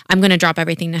course I'm going to drop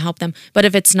everything to help them. But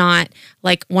if it's not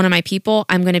like one of my people,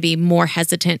 I'm going to be more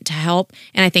hesitant to help.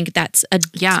 And I think that's a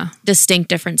distinct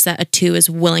difference, that a 2 is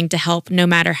willing to help no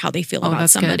matter how they feel about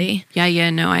that's somebody. Good. Yeah,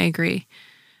 no, I agree.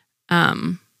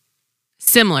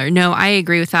 Similar. No, I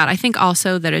agree with that. I think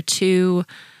also that a 2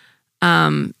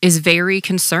 is very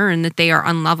concerned that they are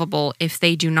unlovable if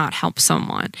they do not help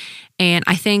someone. And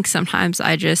I think sometimes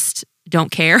I just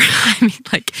don't care. I mean,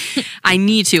 like, I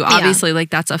need to. Obviously, like,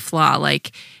 that's a flaw.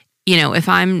 Like, you know, if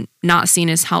I'm not seen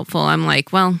as helpful, I'm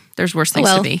like, well, there's worse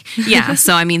things to be. Yeah.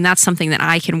 So, I mean, that's something that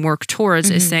I can work towards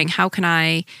is saying, how can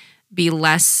I be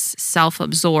less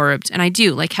self-absorbed? And I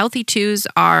do. Like, healthy twos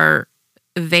are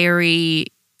very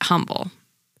humble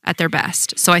at their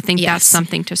best. So I think that's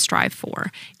something to strive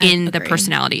for in the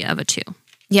personality of a two.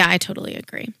 Yeah, I totally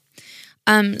agree.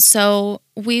 So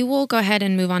we will go ahead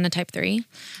and move on to type 3.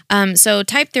 So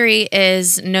type 3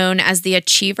 is known as the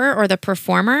achiever or the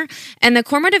performer. And the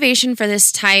core motivation for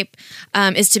this type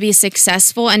is to be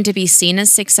successful and to be seen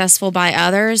as successful by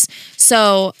others.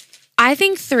 So I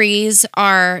think 3s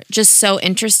are just so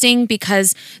interesting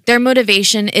because their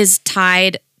motivation is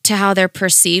tied to how they're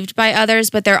perceived by others,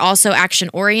 but they're also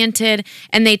action oriented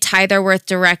and they tie their worth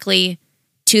directly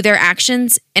to their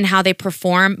actions and how they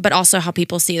perform, but also how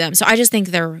people see them. So I just think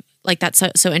they're like, that's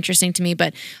so interesting to me.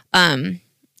 But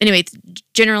anyway,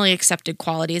 generally accepted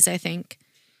qualities, I think.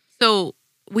 So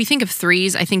we think of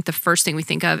 3s. I think the first thing we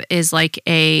think of is like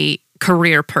a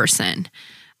career person.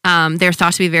 They're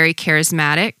thought to be very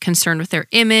charismatic, concerned with their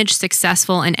image,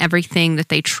 successful in everything that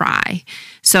they try.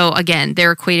 So again,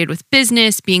 they're equated with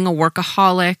business, being a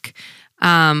workaholic,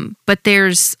 but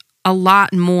there's a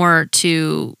lot more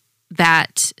to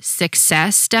that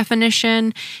success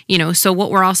definition. You know, so what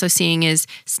we're also seeing is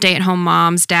stay-at-home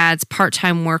moms, dads,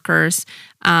 part-time workers,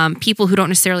 people who don't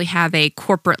necessarily have a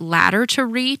corporate ladder to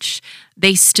reach,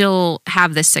 they still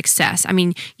have this success. I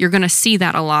mean, you're going to see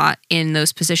that a lot in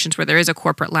those positions where there is a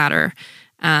corporate ladder,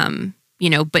 you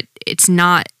know, but that's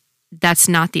not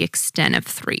the extent of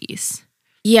 3s.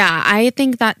 Yeah, I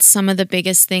think that's some of the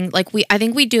biggest thing. Like I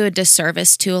think we do a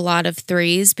disservice to a lot of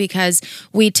 3s because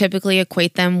we typically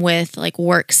equate them with like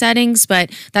work settings, but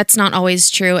that's not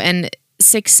always true. And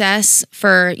success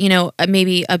for, you know,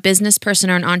 maybe a business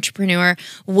person or an entrepreneur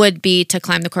would be to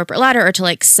climb the corporate ladder or to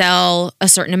like sell a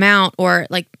certain amount or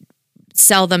like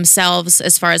sell themselves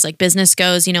as far as like business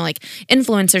goes, you know, like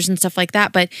influencers and stuff like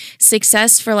that. But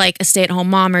success for like a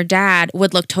stay-at-home mom or dad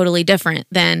would look totally different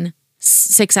than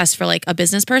success for like a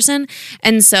business person.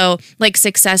 And so like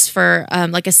success for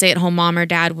like a stay-at-home mom or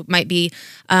dad might be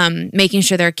making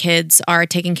sure their kids are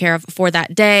taken care of for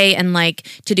that day and like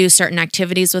to do certain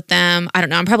activities with them. I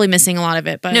don't know. I'm probably missing a lot of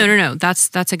it, but no.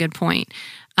 That's a good point.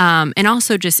 And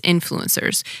also just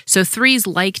influencers. So 3s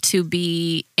like to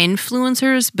be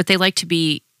influencers, but they like to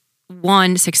be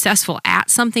successful at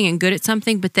something and good at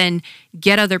something, but then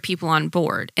get other people on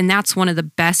board. And that's one of the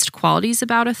best qualities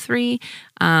about a 3,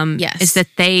 is that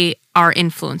they are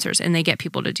influencers and they get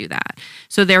people to do that.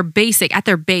 So at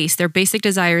their basic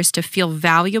desire is to feel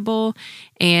valuable,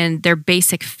 and their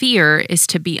basic fear is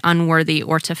to be unworthy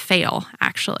or to fail,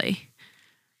 actually.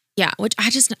 Yeah, which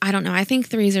I don't know. I think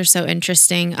 3s are so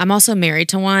interesting. I'm also married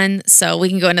to one, so we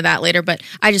can go into that later, but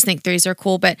I just think 3s are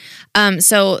cool. But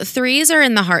so 3s are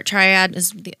in the heart triad,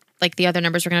 is like the other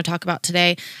numbers we're going to talk about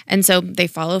today. And so they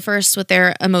follow first with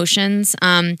their emotions.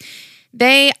 I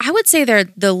would say they're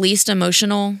the least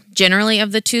emotional generally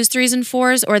of the 2s, 3s, and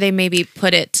 4s, or they maybe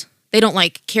they don't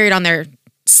like carry it on their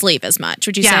sleeve as much.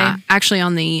 Would you say? Yeah, actually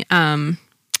on the,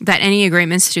 that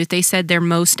Enneagram Institute, they said they're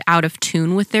most out of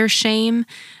tune with their shame.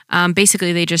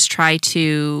 Basically, they just try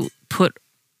to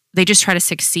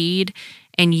succeed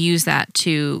and use that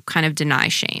to kind of deny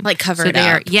shame. Like cover it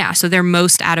up. Yeah, so they're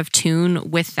most out of tune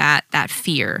with that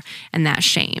fear and that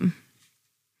shame.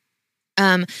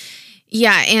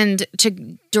 Yeah, and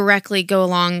to directly go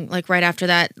along, like right after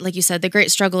that, like you said, the great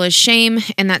struggle is shame,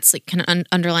 and that's like kind of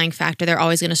underlying factor they're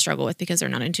always going to struggle with because they're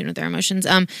not in tune with their emotions.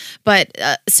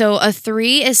 So a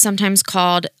 3 is sometimes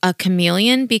called a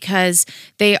chameleon because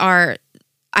they are,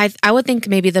 I would think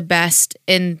maybe the best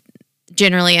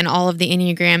generally in all of the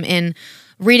Enneagram in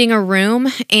reading a room,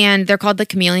 and they're called the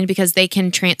chameleon because they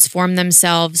can transform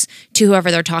themselves to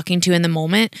whoever they're talking to in the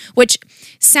moment, which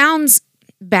sounds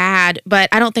bad, but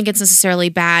I don't think it's necessarily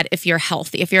bad if you're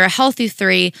healthy. If you're a healthy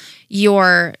 3,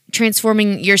 you're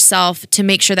transforming yourself to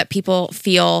make sure that people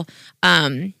feel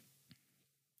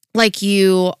like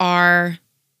you are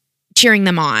cheering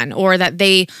them on or that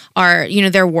they are, you know,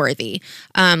 they're worthy.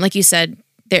 Like you said,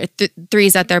 they're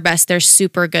 3s at their best. They're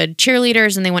super good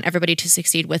cheerleaders and they want everybody to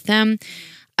succeed with them.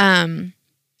 And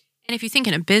if you think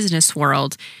in a business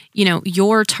world, you know,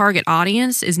 your target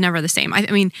audience is never the same. I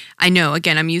mean, I know,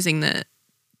 again, I'm using the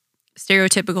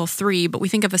stereotypical 3, but we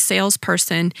think of a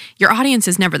salesperson, your audience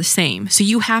is never the same. So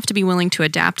you have to be willing to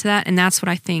adapt to that. And that's what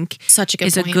I think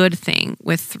is a good thing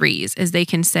with 3s is they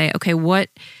can say, okay, what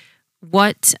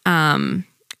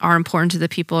are important to the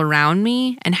people around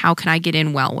me and how can I get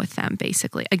in well with them,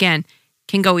 basically. Again,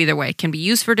 can go either way. It can be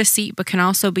used for deceit, but can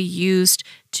also be used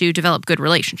to develop good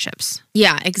relationships.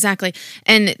 Yeah, exactly.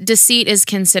 And deceit is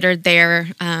considered their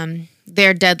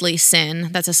deadly sin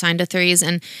that's assigned to threes.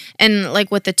 And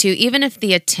like with the two, even if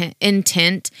the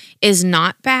intent is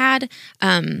not bad,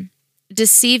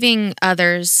 deceiving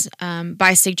others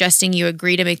by suggesting you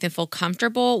agree to make them feel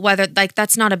comfortable, whether like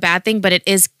that's not a bad thing, but it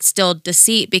is still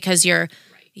deceit because you're,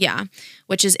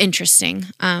 which is interesting.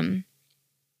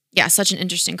 Such an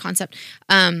interesting concept.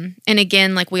 And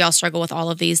again, like we all struggle with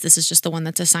all of these. This is just the one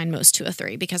that's assigned most to a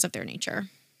 3 because of their nature.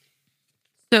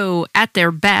 So at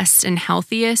their best and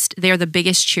healthiest, they're the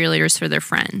biggest cheerleaders for their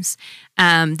friends.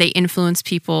 They influence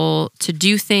people to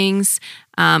do things.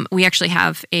 We actually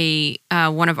have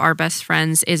one of our best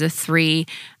friends is a 3,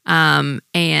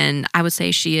 and I would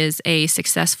say she is a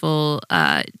successful,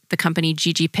 the company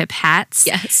GG Pip hats.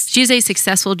 Yes. She's a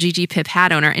successful GG Pip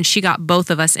hat owner, and she got both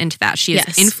of us into that. She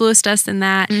has influenced us in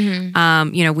that.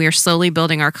 Mm-hmm. We are slowly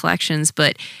building our collections,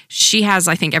 but she has,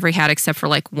 I think, every hat except for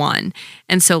like one.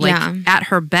 And so at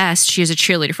her best, she is a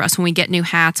cheerleader for us. When we get new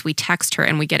hats, we text her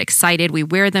and we get excited. We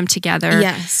wear them together.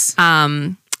 Yes.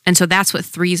 And so that's what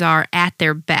 3s are at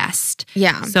their best.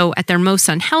 Yeah. So at their most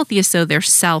unhealthiest, though, they're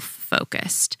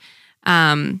self-focused.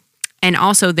 And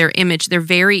also they're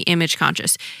very image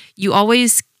conscious. You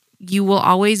will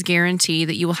always guarantee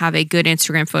that you will have a good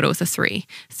Instagram photo with a 3.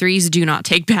 3s do not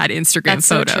take bad Instagram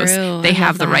photos. So true. They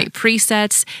have the right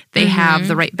presets. They have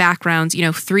the right backgrounds.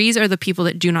 3s are the people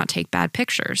that do not take bad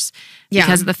pictures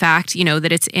because of the fact,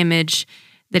 that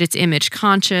it's image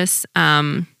conscious.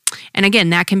 And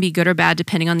again, that can be good or bad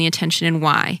depending on the intention and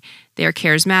why. They are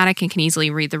charismatic and can easily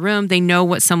read the room. They know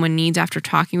what someone needs after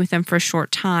talking with them for a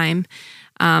short time.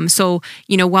 So,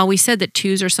 while we said that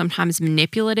 2s are sometimes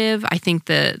manipulative, I think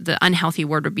the unhealthy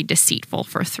word would be deceitful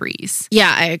for 3s.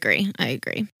 Yeah, I agree.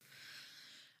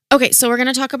 Okay, so we're going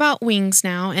to talk about wings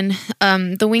now. And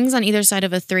the wings on either side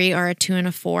of a 3 are a 2 and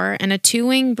a 4. And a 2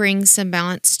 wing brings some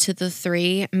balance to the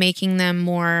 3, making them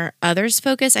more others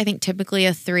focused. I think typically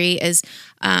a 3 is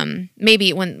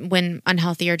maybe when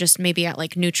unhealthy or just maybe at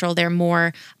like neutral, they're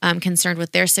more concerned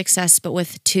with their success. But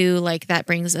with 2, like that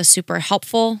brings a super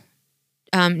helpful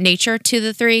nature to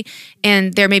the 3.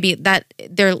 And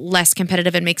they're less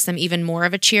competitive and makes them even more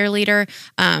of a cheerleader.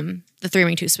 The 3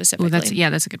 wing 2 specifically.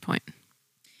 That's a good point.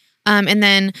 And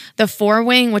then the 4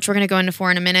 wing, which we're going to go into 4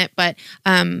 in a minute, but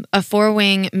a 4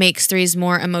 wing makes 3s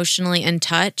more emotionally in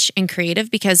touch and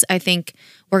creative because I think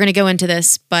we're going to go into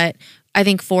this, but I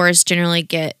think 4s generally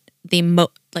get the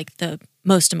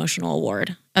most emotional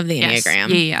award of the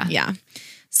Enneagram. Yeah.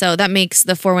 So that makes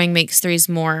the 4 wing makes 3s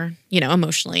more,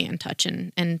 emotionally in touch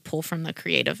and pull from the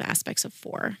creative aspects of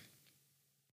 4.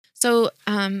 So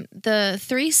the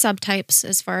 3 subtypes,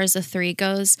 as far as the 3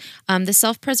 goes, the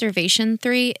self-preservation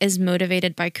 3 is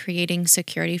motivated by creating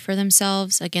security for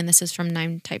themselves. Again, this is from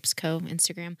 9 Types Co.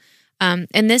 Instagram.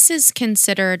 And this is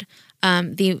considered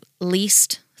the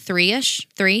least 3-ish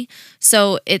 3.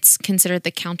 So it's considered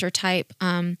the counter type.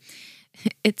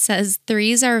 It says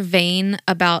 3s are vain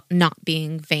about not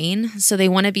being vain. So they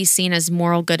want to be seen as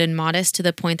moral, good, and modest to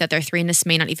the point that their 3-ness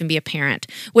may not even be apparent,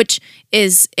 which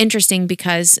is interesting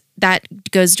because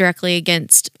that goes directly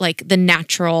against like the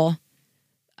natural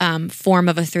form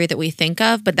of a 3 that we think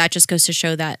of. But that just goes to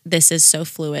show that this is so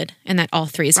fluid and that all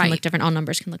 3s can look different. All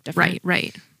numbers can look different.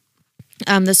 Right.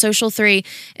 The social 3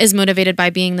 is motivated by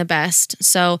being the best.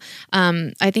 So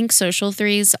I think social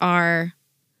 3s are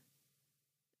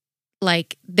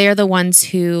like they're the ones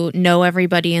who know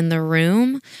everybody in the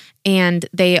room and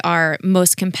they are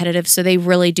most competitive. So they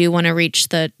really do want to reach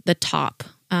the top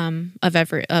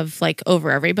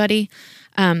over everybody.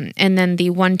 And then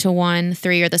the 1-to-1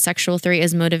 3 or the sexual 3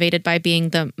 is motivated by being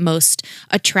the most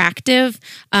attractive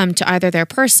to either their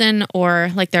person or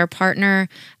like their partner.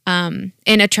 And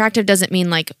attractive doesn't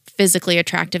mean like physically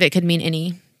attractive. It could mean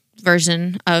any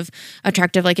version of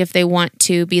attractive. Like if they want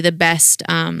to be the best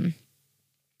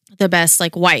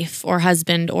like wife or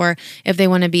husband, or if they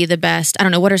want to be the best, I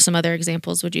don't know. What are some other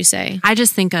examples would you say? I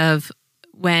just think of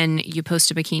when you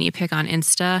post a bikini pic on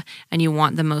Insta and you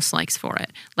want the most likes for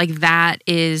it. Like that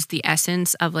is the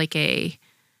essence of like a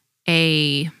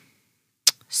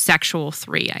sexual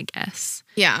 3, I guess.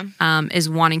 Yeah. Is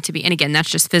wanting to be, and again,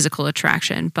 that's just physical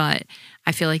attraction, but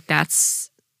I feel like that's,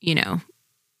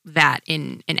 that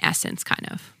in essence kind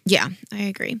of. Yeah, I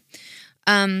agree.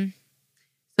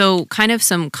 So kind of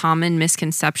some common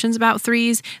misconceptions about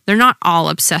 3s. They're not all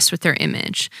obsessed with their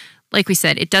image. Like we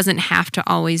said, it doesn't have to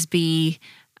always be,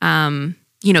 they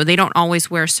don't always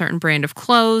wear a certain brand of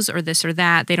clothes or this or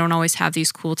that. They don't always have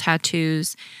these cool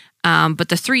tattoos.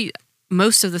 But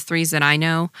most of the 3s that I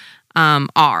know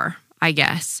are. I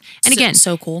guess. And again,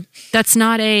 so cool. that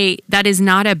is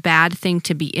not a bad thing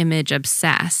to be image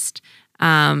obsessed.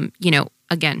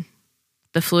 Again,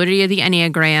 the fluidity of the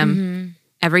Enneagram,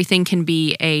 everything can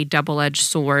be a double-edged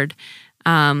sword.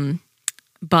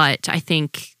 But I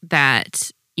think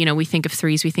that, we think of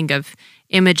threes, we think of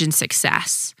image and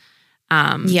success.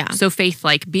 So Faith,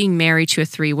 like being married to a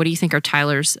three, what do you think are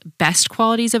Tyler's best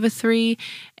qualities of a three?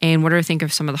 And what do you think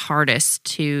of some of the hardest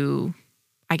to,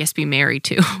 I guess, be married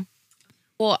to?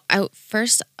 Well, I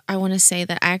want to say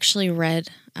that I actually read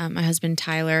my husband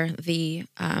Tyler the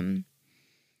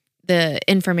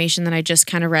information that I just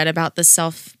kind of read about the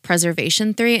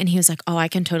self-preservation three, and he was like, "Oh, I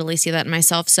can totally see that in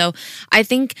myself." So I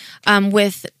think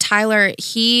with Tyler,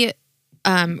 he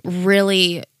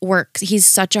really works. He's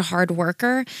such a hard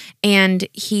worker, and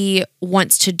he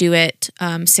wants to do it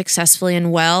successfully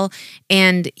and well.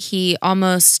 And he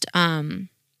almost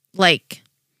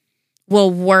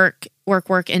will work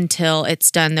until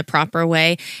it's done the proper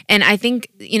way. And I think,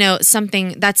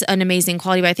 something that's an amazing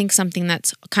quality, but I think something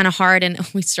that's kind of hard and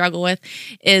we struggle with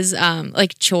is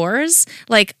like chores.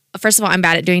 Like, first of all, I'm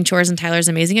bad at doing chores and Tyler's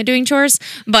amazing at doing chores,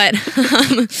 but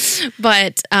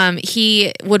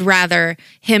he would rather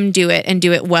him do it and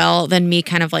do it well than me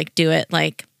kind of like do it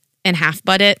like and half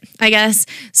butt it, I guess.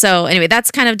 So anyway,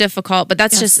 that's kind of difficult, but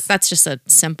that's just a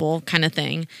simple kind of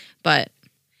thing. But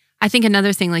I think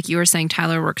another thing, like you were saying,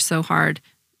 Tyler works so hard.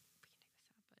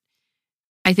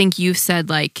 I think you've said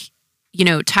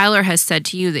Tyler has said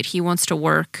to you that he wants to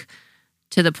work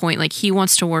to the point, like he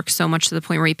wants to work so much to the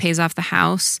point where he pays off the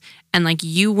house, and like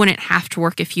you wouldn't have to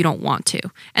work if you don't want to.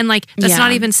 And like, that's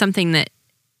not even something that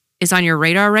is on your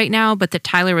radar right now, but that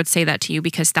Tyler would say that to you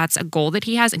because that's a goal that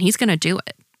he has and he's going to do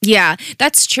it. Yeah,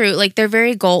 that's true. Like they're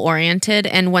very goal oriented,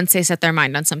 and once they set their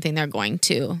mind on something, they're going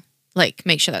to like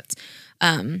make sure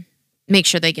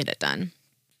they get it done.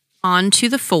 On to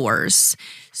the fours.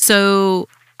 So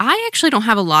I actually don't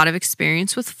have a lot of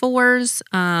experience with fours.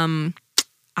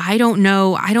 I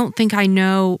don't think I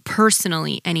know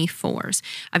personally any fours.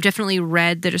 I've definitely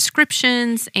read the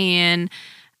descriptions, and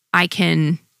I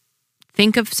can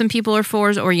think of some people are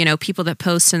fours, or, people that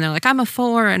post and they're like, I'm a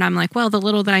four. And I'm like, well, the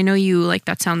little that I know you, like,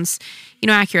 that sounds,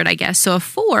 accurate, I guess. So a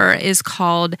four is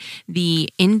called the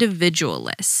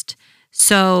individualist.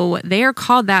 So they are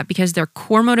called that because their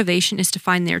core motivation is to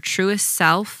find their truest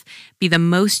self, be the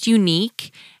most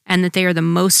unique, and that they are the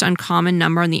most uncommon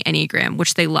number on the Enneagram,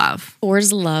 which they love.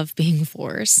 Fours love being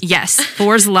fours. Yes,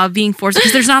 fours love being fours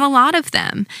because there's not a lot of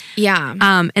them. Yeah.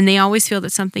 And they always feel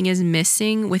that something is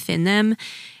missing within them.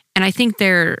 And I think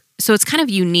so it's kind of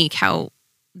unique how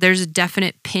there's a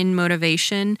definite pin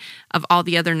motivation of all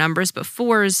the other numbers, but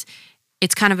fours,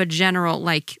 it's kind of a general,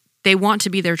 like, they want to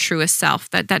be their truest self.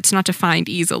 That's not defined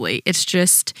easily. It's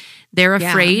just they're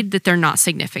afraid that they're not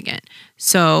significant.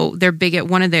 So they're big at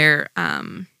one of their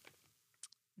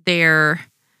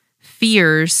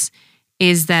fears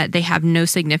is that they have no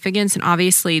significance. And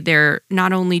obviously they're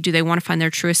not only do they want to find their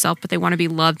truest self, but they want to be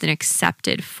loved and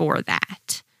accepted for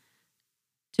that,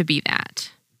 to be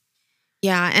that.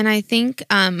 Yeah, and I think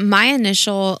my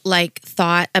initial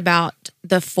thought about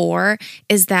the four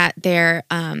is that they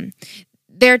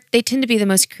tend to be the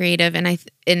most creative,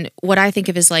 and what I think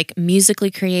of is like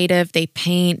musically creative. They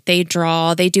paint, they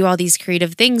draw, they do all these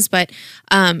creative things, but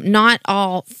not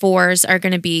all fours are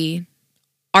going to be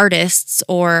artists,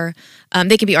 or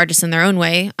they can be artists in their own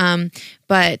way.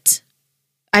 But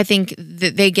I think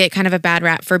that they get kind of a bad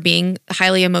rap for being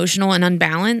highly emotional and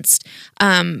unbalanced.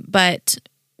 But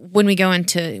when we go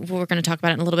into, we're going to talk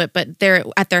about it in a little bit, but they're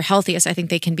at their healthiest, I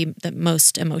think they can be the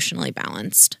most emotionally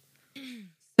balanced.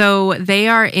 So they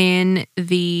are in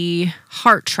the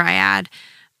heart triad,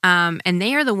 and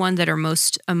they are the ones that are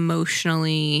most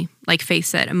emotionally, like Faith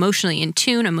said, emotionally in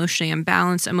tune, emotionally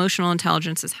unbalanced, emotional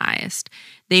intelligence is highest.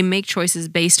 They make choices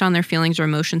based on their feelings or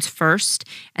emotions first,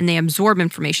 and they absorb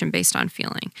information based on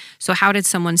feeling. So how did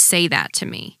someone say that to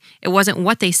me? It wasn't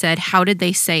what they said. How did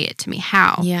they say it to me?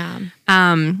 How? Yeah.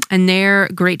 And their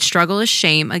great struggle is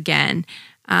shame again,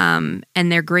 and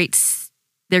their great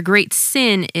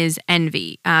sin is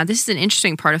envy. This is an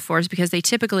interesting part of fours because they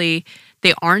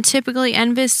aren't typically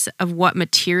envious of what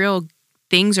material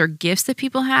things or gifts that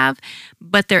people have,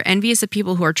 but they're envious of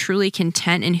people who are truly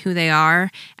content in who they are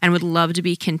and would love to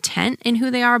be content in who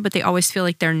they are, but they always feel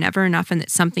like they're never enough and that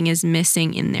something is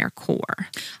missing in their core.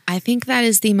 I think that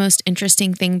is the most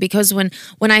interesting thing because when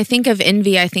I think of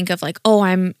envy, I think of like, oh,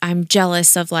 I'm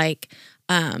jealous of like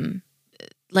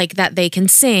that they can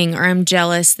sing, or I'm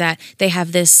jealous that they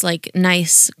have this like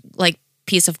nice like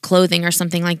piece of clothing or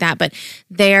something like that. But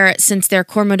since their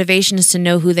core motivation is to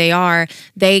know who they are,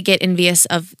 they get envious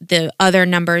of the other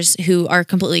numbers who are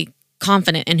completely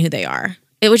confident in who they are.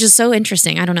 It was just so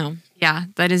interesting. I don't know. Yeah,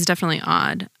 that is definitely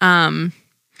odd.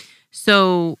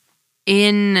 So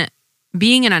in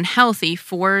being an unhealthy,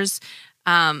 fours,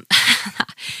 I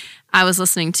was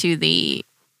listening to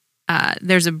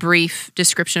there's a brief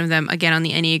description of them again on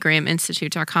the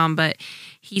EnneagramInstitute.com, but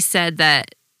he said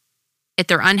that at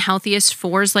their unhealthiest,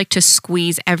 fours like to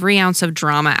squeeze every ounce of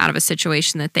drama out of a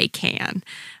situation that they can.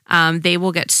 They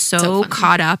will get so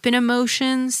caught up in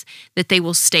emotions that they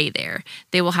will stay there.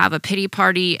 They will have a pity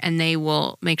party and they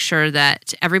will make sure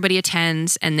that everybody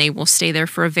attends and they will stay there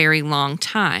for a very long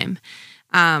time.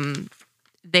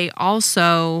 They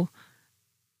also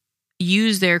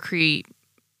use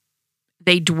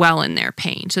they dwell in their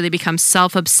pain. So they become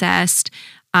self-obsessed.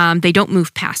 They don't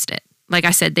move past it. Like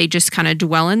I said, they just kind of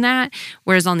dwell in that.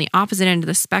 Whereas on the opposite end of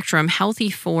the spectrum, healthy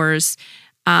fours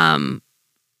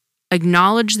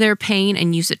acknowledge their pain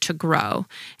and use it to grow.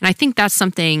 And I think that's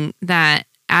something that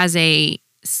as a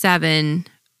 7,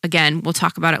 again, we'll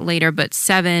talk about it later, but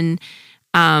 7,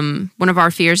 one of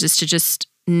our fears is to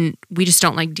we just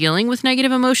don't like dealing with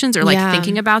negative emotions or like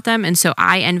thinking about them. And so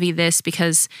I envy this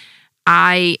because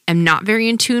I am not very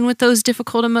in tune with those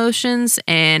difficult emotions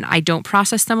and I don't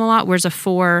process them a lot. Whereas a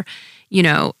 4,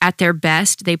 at their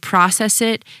best, they process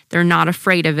it. They're not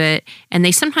afraid of it. And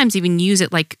they sometimes even use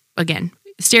it like, again,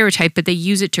 stereotype, but they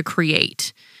use it to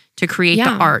create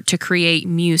the art, to create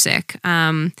music.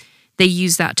 They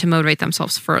use that to motivate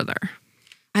themselves further.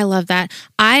 I love that.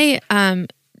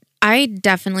 I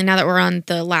definitely, now that we're on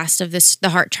the last of the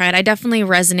heart triad, I definitely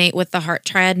resonate with the heart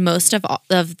triad most of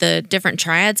the different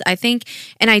triads, I think.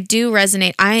 And I do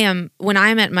resonate. When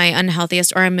I'm at my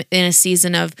unhealthiest or I'm in a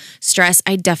season of stress,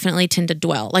 I definitely tend to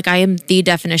dwell. Like I am the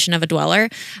definition of a dweller.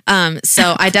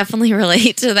 So I definitely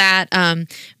relate to that.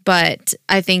 But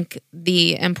I think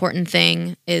the important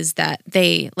thing is that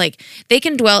they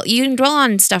can dwell. You can dwell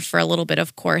on stuff for a little bit,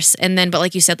 of course. And then, but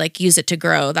like you said, like use it to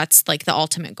grow. That's like the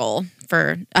ultimate goal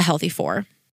for a healthy 4.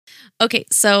 Okay,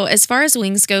 so as far as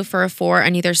wings go for a 4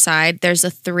 on either side, there's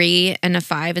a 3 and a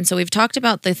 5. And so we've talked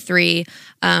about the 3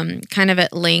 kind of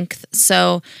at length.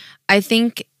 So I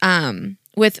think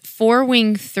with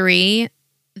 4-wing 3,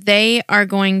 they are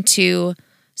going to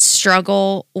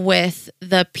struggle with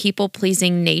the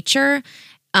people-pleasing nature.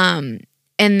 And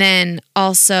then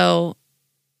also,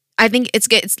 I think it's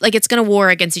going to war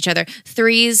against each other.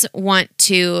 3s want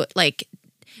to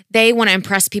they want to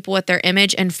impress people with their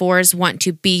image, and 4s want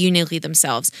to be uniquely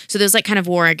themselves. So there's kind of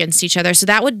war against each other. So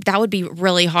that would be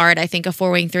really hard, I think, a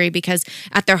 4-wing 3, because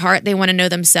at their heart they want to know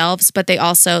themselves, but they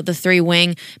also, the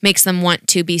 3-wing makes them want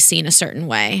to be seen a certain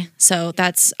way. So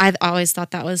I've always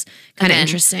thought that was kind of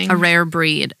interesting. A rare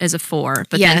breed is a 4,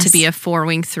 but then to be a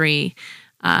 4-wing 3,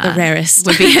 the rarest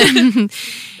would be.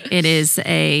 It is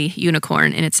a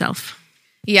unicorn in itself.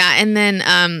 Yeah, and then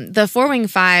the 4-wing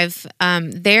 5,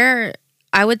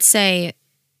 I would say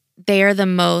they are the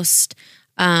most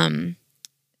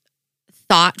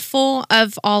thoughtful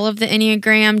of all of the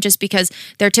Enneagram, just because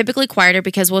they're typically quieter,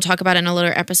 because we'll talk about it in a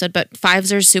later episode, but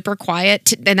 5s are super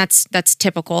quiet, and that's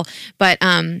typical. But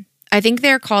I think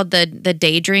they're called the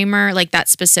daydreamer, like that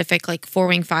specific,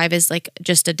 4-wing 5 is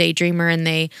just a daydreamer, and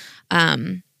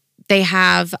they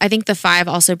have, I think the 5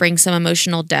 also brings some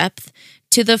emotional depth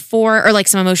to the 4, or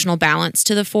some emotional balance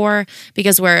to the 4,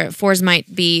 because where 4s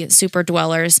might be super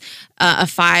dwellers, a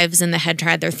 5's in the head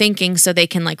triad, they're thinking, so they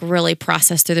can really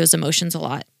process through those emotions a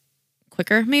lot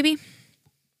quicker, maybe.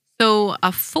 So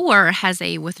a 4 has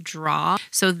a withdraw,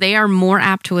 so they are more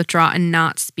apt to withdraw and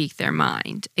not speak their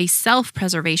mind. A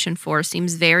self-preservation 4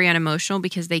 seems very unemotional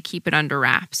because they keep it under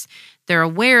wraps. They're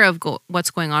aware of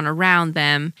what's going on around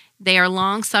them. They are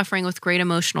long-suffering with great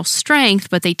emotional strength,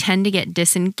 but they tend to get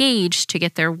disengaged to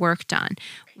get their work done.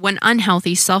 When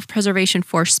unhealthy, self-preservation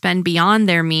 4 spend beyond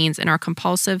their means and are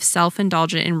compulsive,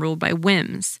 self-indulgent, and ruled by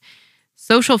whims.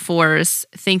 Social 4s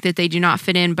think that they do not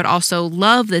fit in, but also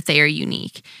love that they are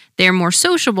unique. They are more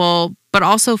sociable, but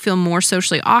also feel more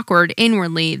socially awkward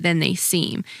inwardly than they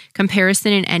seem.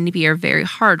 Comparison and envy are very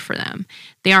hard for them.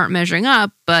 They aren't measuring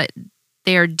up, but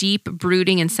they are deep,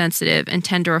 brooding, and sensitive, and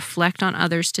tend to reflect on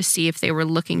others to see if they were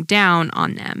looking down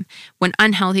on them. When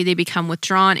unhealthy, they become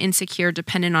withdrawn, insecure,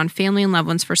 dependent on family and loved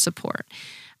ones for support.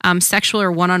 Sexual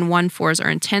or one-on-one 4s are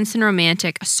intense and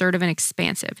romantic, assertive and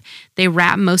expansive. They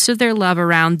wrap most of their love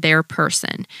around their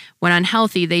person. When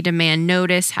unhealthy, they demand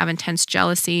notice, have intense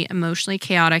jealousy, emotionally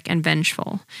chaotic, and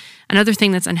vengeful. Another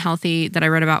thing that's unhealthy that I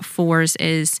read about 4s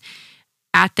is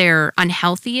at their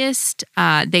unhealthiest,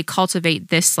 they cultivate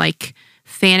this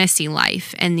fantasy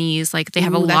life and these like they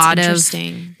have Ooh, a that's lot of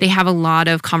interesting. they have a lot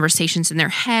of conversations in their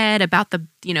head about the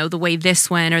the way this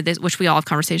went or this, which we all have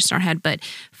conversations in our head, but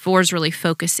fours really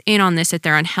focus in on this at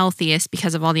their unhealthiest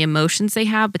because of all the emotions they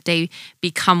have, but they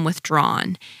become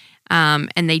withdrawn.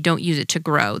 And they don't use it to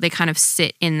grow. They kind of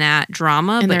sit in that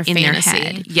drama, but in their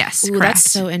head. Yes, Ooh, correct. that's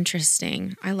so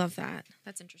interesting. I love that.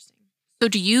 That's interesting. So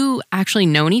do you actually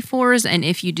know any fours? And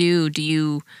if you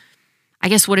do, I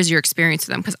guess, what is your experience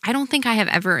with them? Because I don't think I have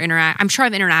ever I'm sure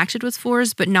I've interacted with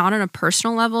fours, but not on a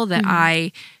personal level that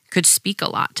I could speak a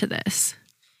lot to this.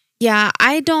 Yeah,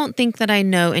 I don't think that I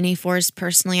know any fours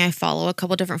personally. I follow a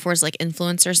couple different fours like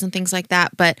influencers and things like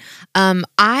that. But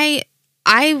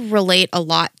I relate a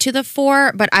lot to the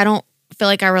four, but I don't feel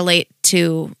like I relate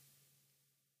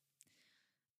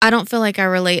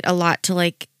a lot to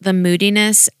like the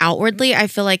moodiness outwardly. I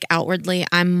feel like outwardly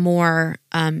I'm more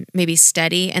maybe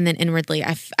steady, and then inwardly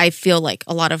I feel like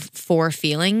a lot of four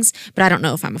feelings, but I don't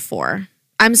know if I'm a four.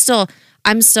 I'm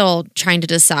still trying to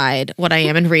decide what I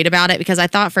am and read about it, because I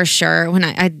thought for sure when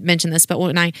I mentioned this, but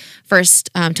when I first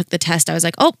took the test, I was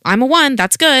like, oh, I'm a 1.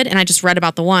 That's good. And I just read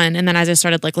about the 1. And then as I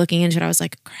started like looking into it, I was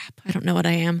like, crap, I don't know what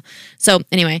I am. So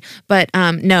anyway, but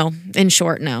no, in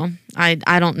short, no,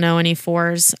 I don't know any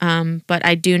 4s. But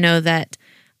I do know that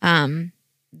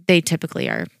they typically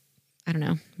are, I don't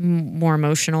know, more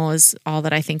emotional is all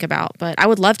that I think about. But I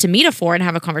would love to meet a 4 and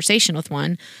have a conversation with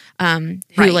one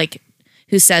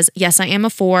who says, yes, I am a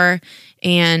 4,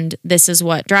 and this is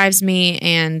what drives me,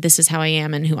 and this is how I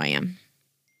am and who I am.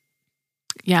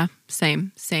 Yeah,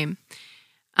 same.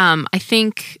 I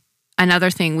think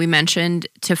another thing we mentioned,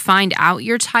 to find out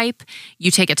your type,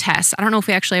 you take a test. I don't know if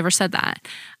we actually ever said that.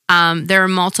 There are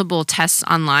multiple tests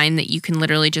online that you can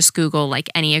literally just Google like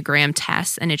Enneagram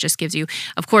tests, and it just gives you,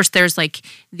 of course, there's like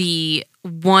the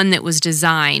one that was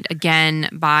designed again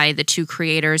by the 2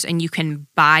 creators, and you can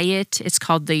buy it. It's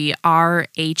called the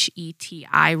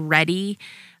RHETI Ready.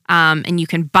 And you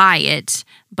can buy it,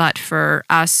 but for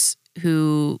us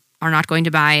who are not going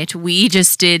to buy it, we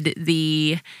just did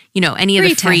the, any of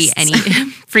the free, any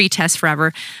free test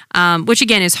forever, which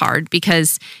again is hard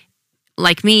because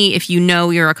like me, if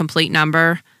you're a complete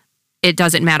number, it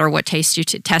doesn't matter what test you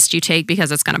take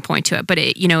because it's going to point to it. But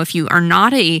if you are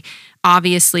not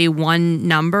obviously 1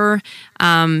 number,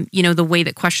 the way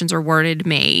that questions are worded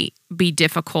may be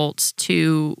difficult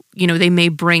to, they may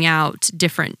bring out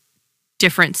different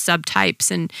subtypes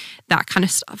and that kind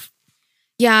of stuff.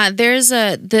 Yeah,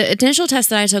 the initial test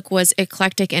that I took was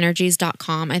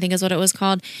eclecticenergies.com, I think is what it was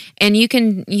called. And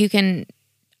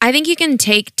I think you can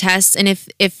take tests, and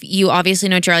if you obviously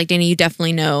know what you're like, Dana, you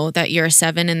definitely know that you're a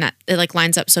 7 and that it like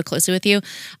lines up so closely with you.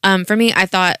 For me, I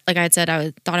thought, like I had said,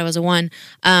 I thought I was a 1.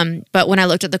 But when I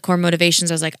looked at the core motivations,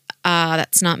 I was like,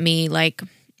 that's not me. Like,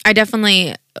 I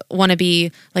definitely want to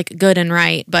be like good and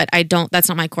right, but that's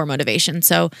not my core motivation.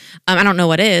 So I don't know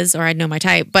what is, or I know my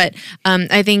type, but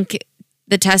I think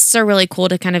the tests are really cool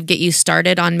to kind of get you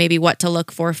started on maybe what to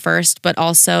look for first, but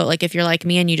also like if you're like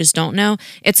me and you just don't know,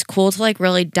 it's cool to like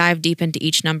really dive deep into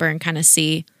each number and kind of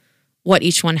see what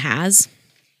each one has.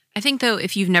 I think though,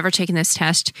 if you've never taken this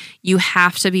test, you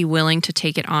have to be willing to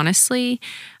take it honestly.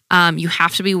 You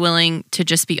have to be willing to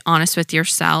just be honest with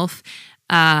yourself.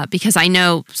 Because I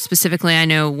know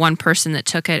one person that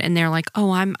took it and they're like,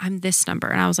 oh, I'm this number.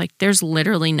 And I was like, there's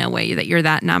literally no way that you're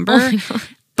that number. Oh,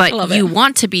 but you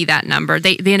want to be that number.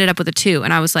 They ended up with a 2.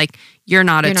 And I was like, you're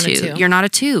not a 2. You're not a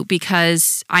 2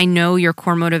 because I know your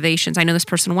core motivations. I know this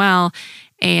person well.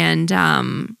 And,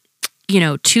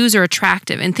 2s are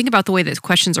attractive. And think about the way that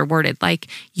questions are worded. Like,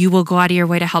 you will go out of your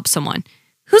way to help someone.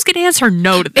 Who's going to answer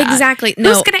no to that? Exactly. No.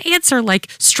 Who's going to answer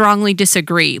like strongly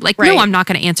disagree? Like, right. No, I'm not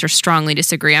going to answer strongly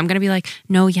disagree. I'm going to be like,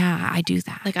 no, yeah, I do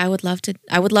that. Like, I would love to,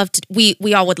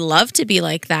 we all would love to be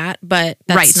like that, but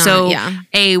that's right. not, so yeah.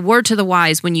 A word to the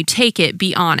wise, when you take it,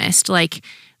 be honest. Like,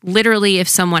 literally, if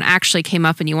someone actually came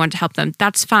up and you wanted to help them,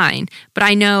 that's fine. But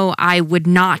I know I would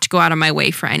not go out of my way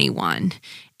for anyone.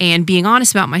 And being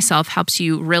honest about myself helps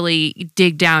you really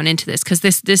dig down into this, because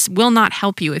this will not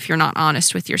help you if you're not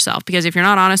honest with yourself. Because if you're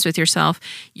not honest with yourself,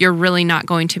 you're really not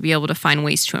going to be able to find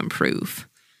ways to improve.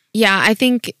 Yeah, I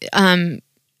think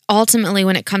ultimately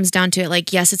when it comes down to it,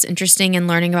 like, yes, it's interesting and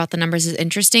learning about the numbers is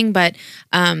interesting, but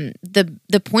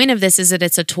the point of this is that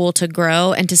it's a tool to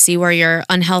grow and to see where you're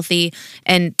unhealthy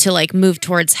and to like move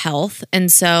towards health.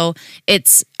 And so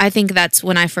I think that's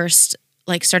when I first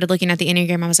like started looking at the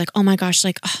Enneagram, I was like, oh my gosh,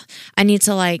 like I need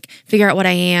to like figure out what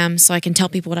I am so I can tell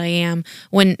people what I am.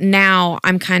 When now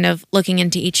I'm kind of looking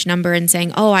into each number and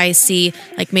saying, oh, I see,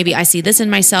 like maybe I see this in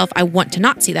myself. I want to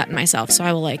not see that in myself. So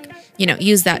I will like,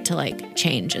 use that to like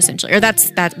change essentially, or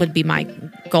that would be my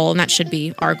goal. And that should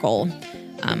be our goal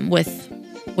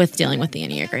with dealing with the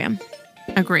Enneagram.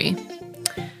 Agree.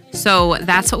 So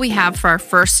that's what we have for our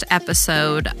first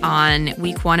episode on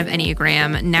week 1 of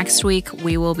Enneagram. Next week,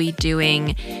 we will be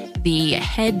doing the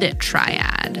head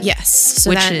triad. Yes.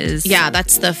 So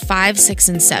that's the 5, 6,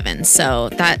 and 7. So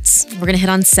we're going to hit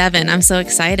on 7. I'm so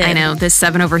excited. I know. This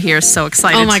 7 over here is so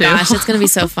excited. Oh my gosh, it's going to be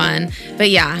so fun. But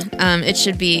yeah, it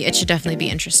should definitely be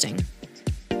interesting.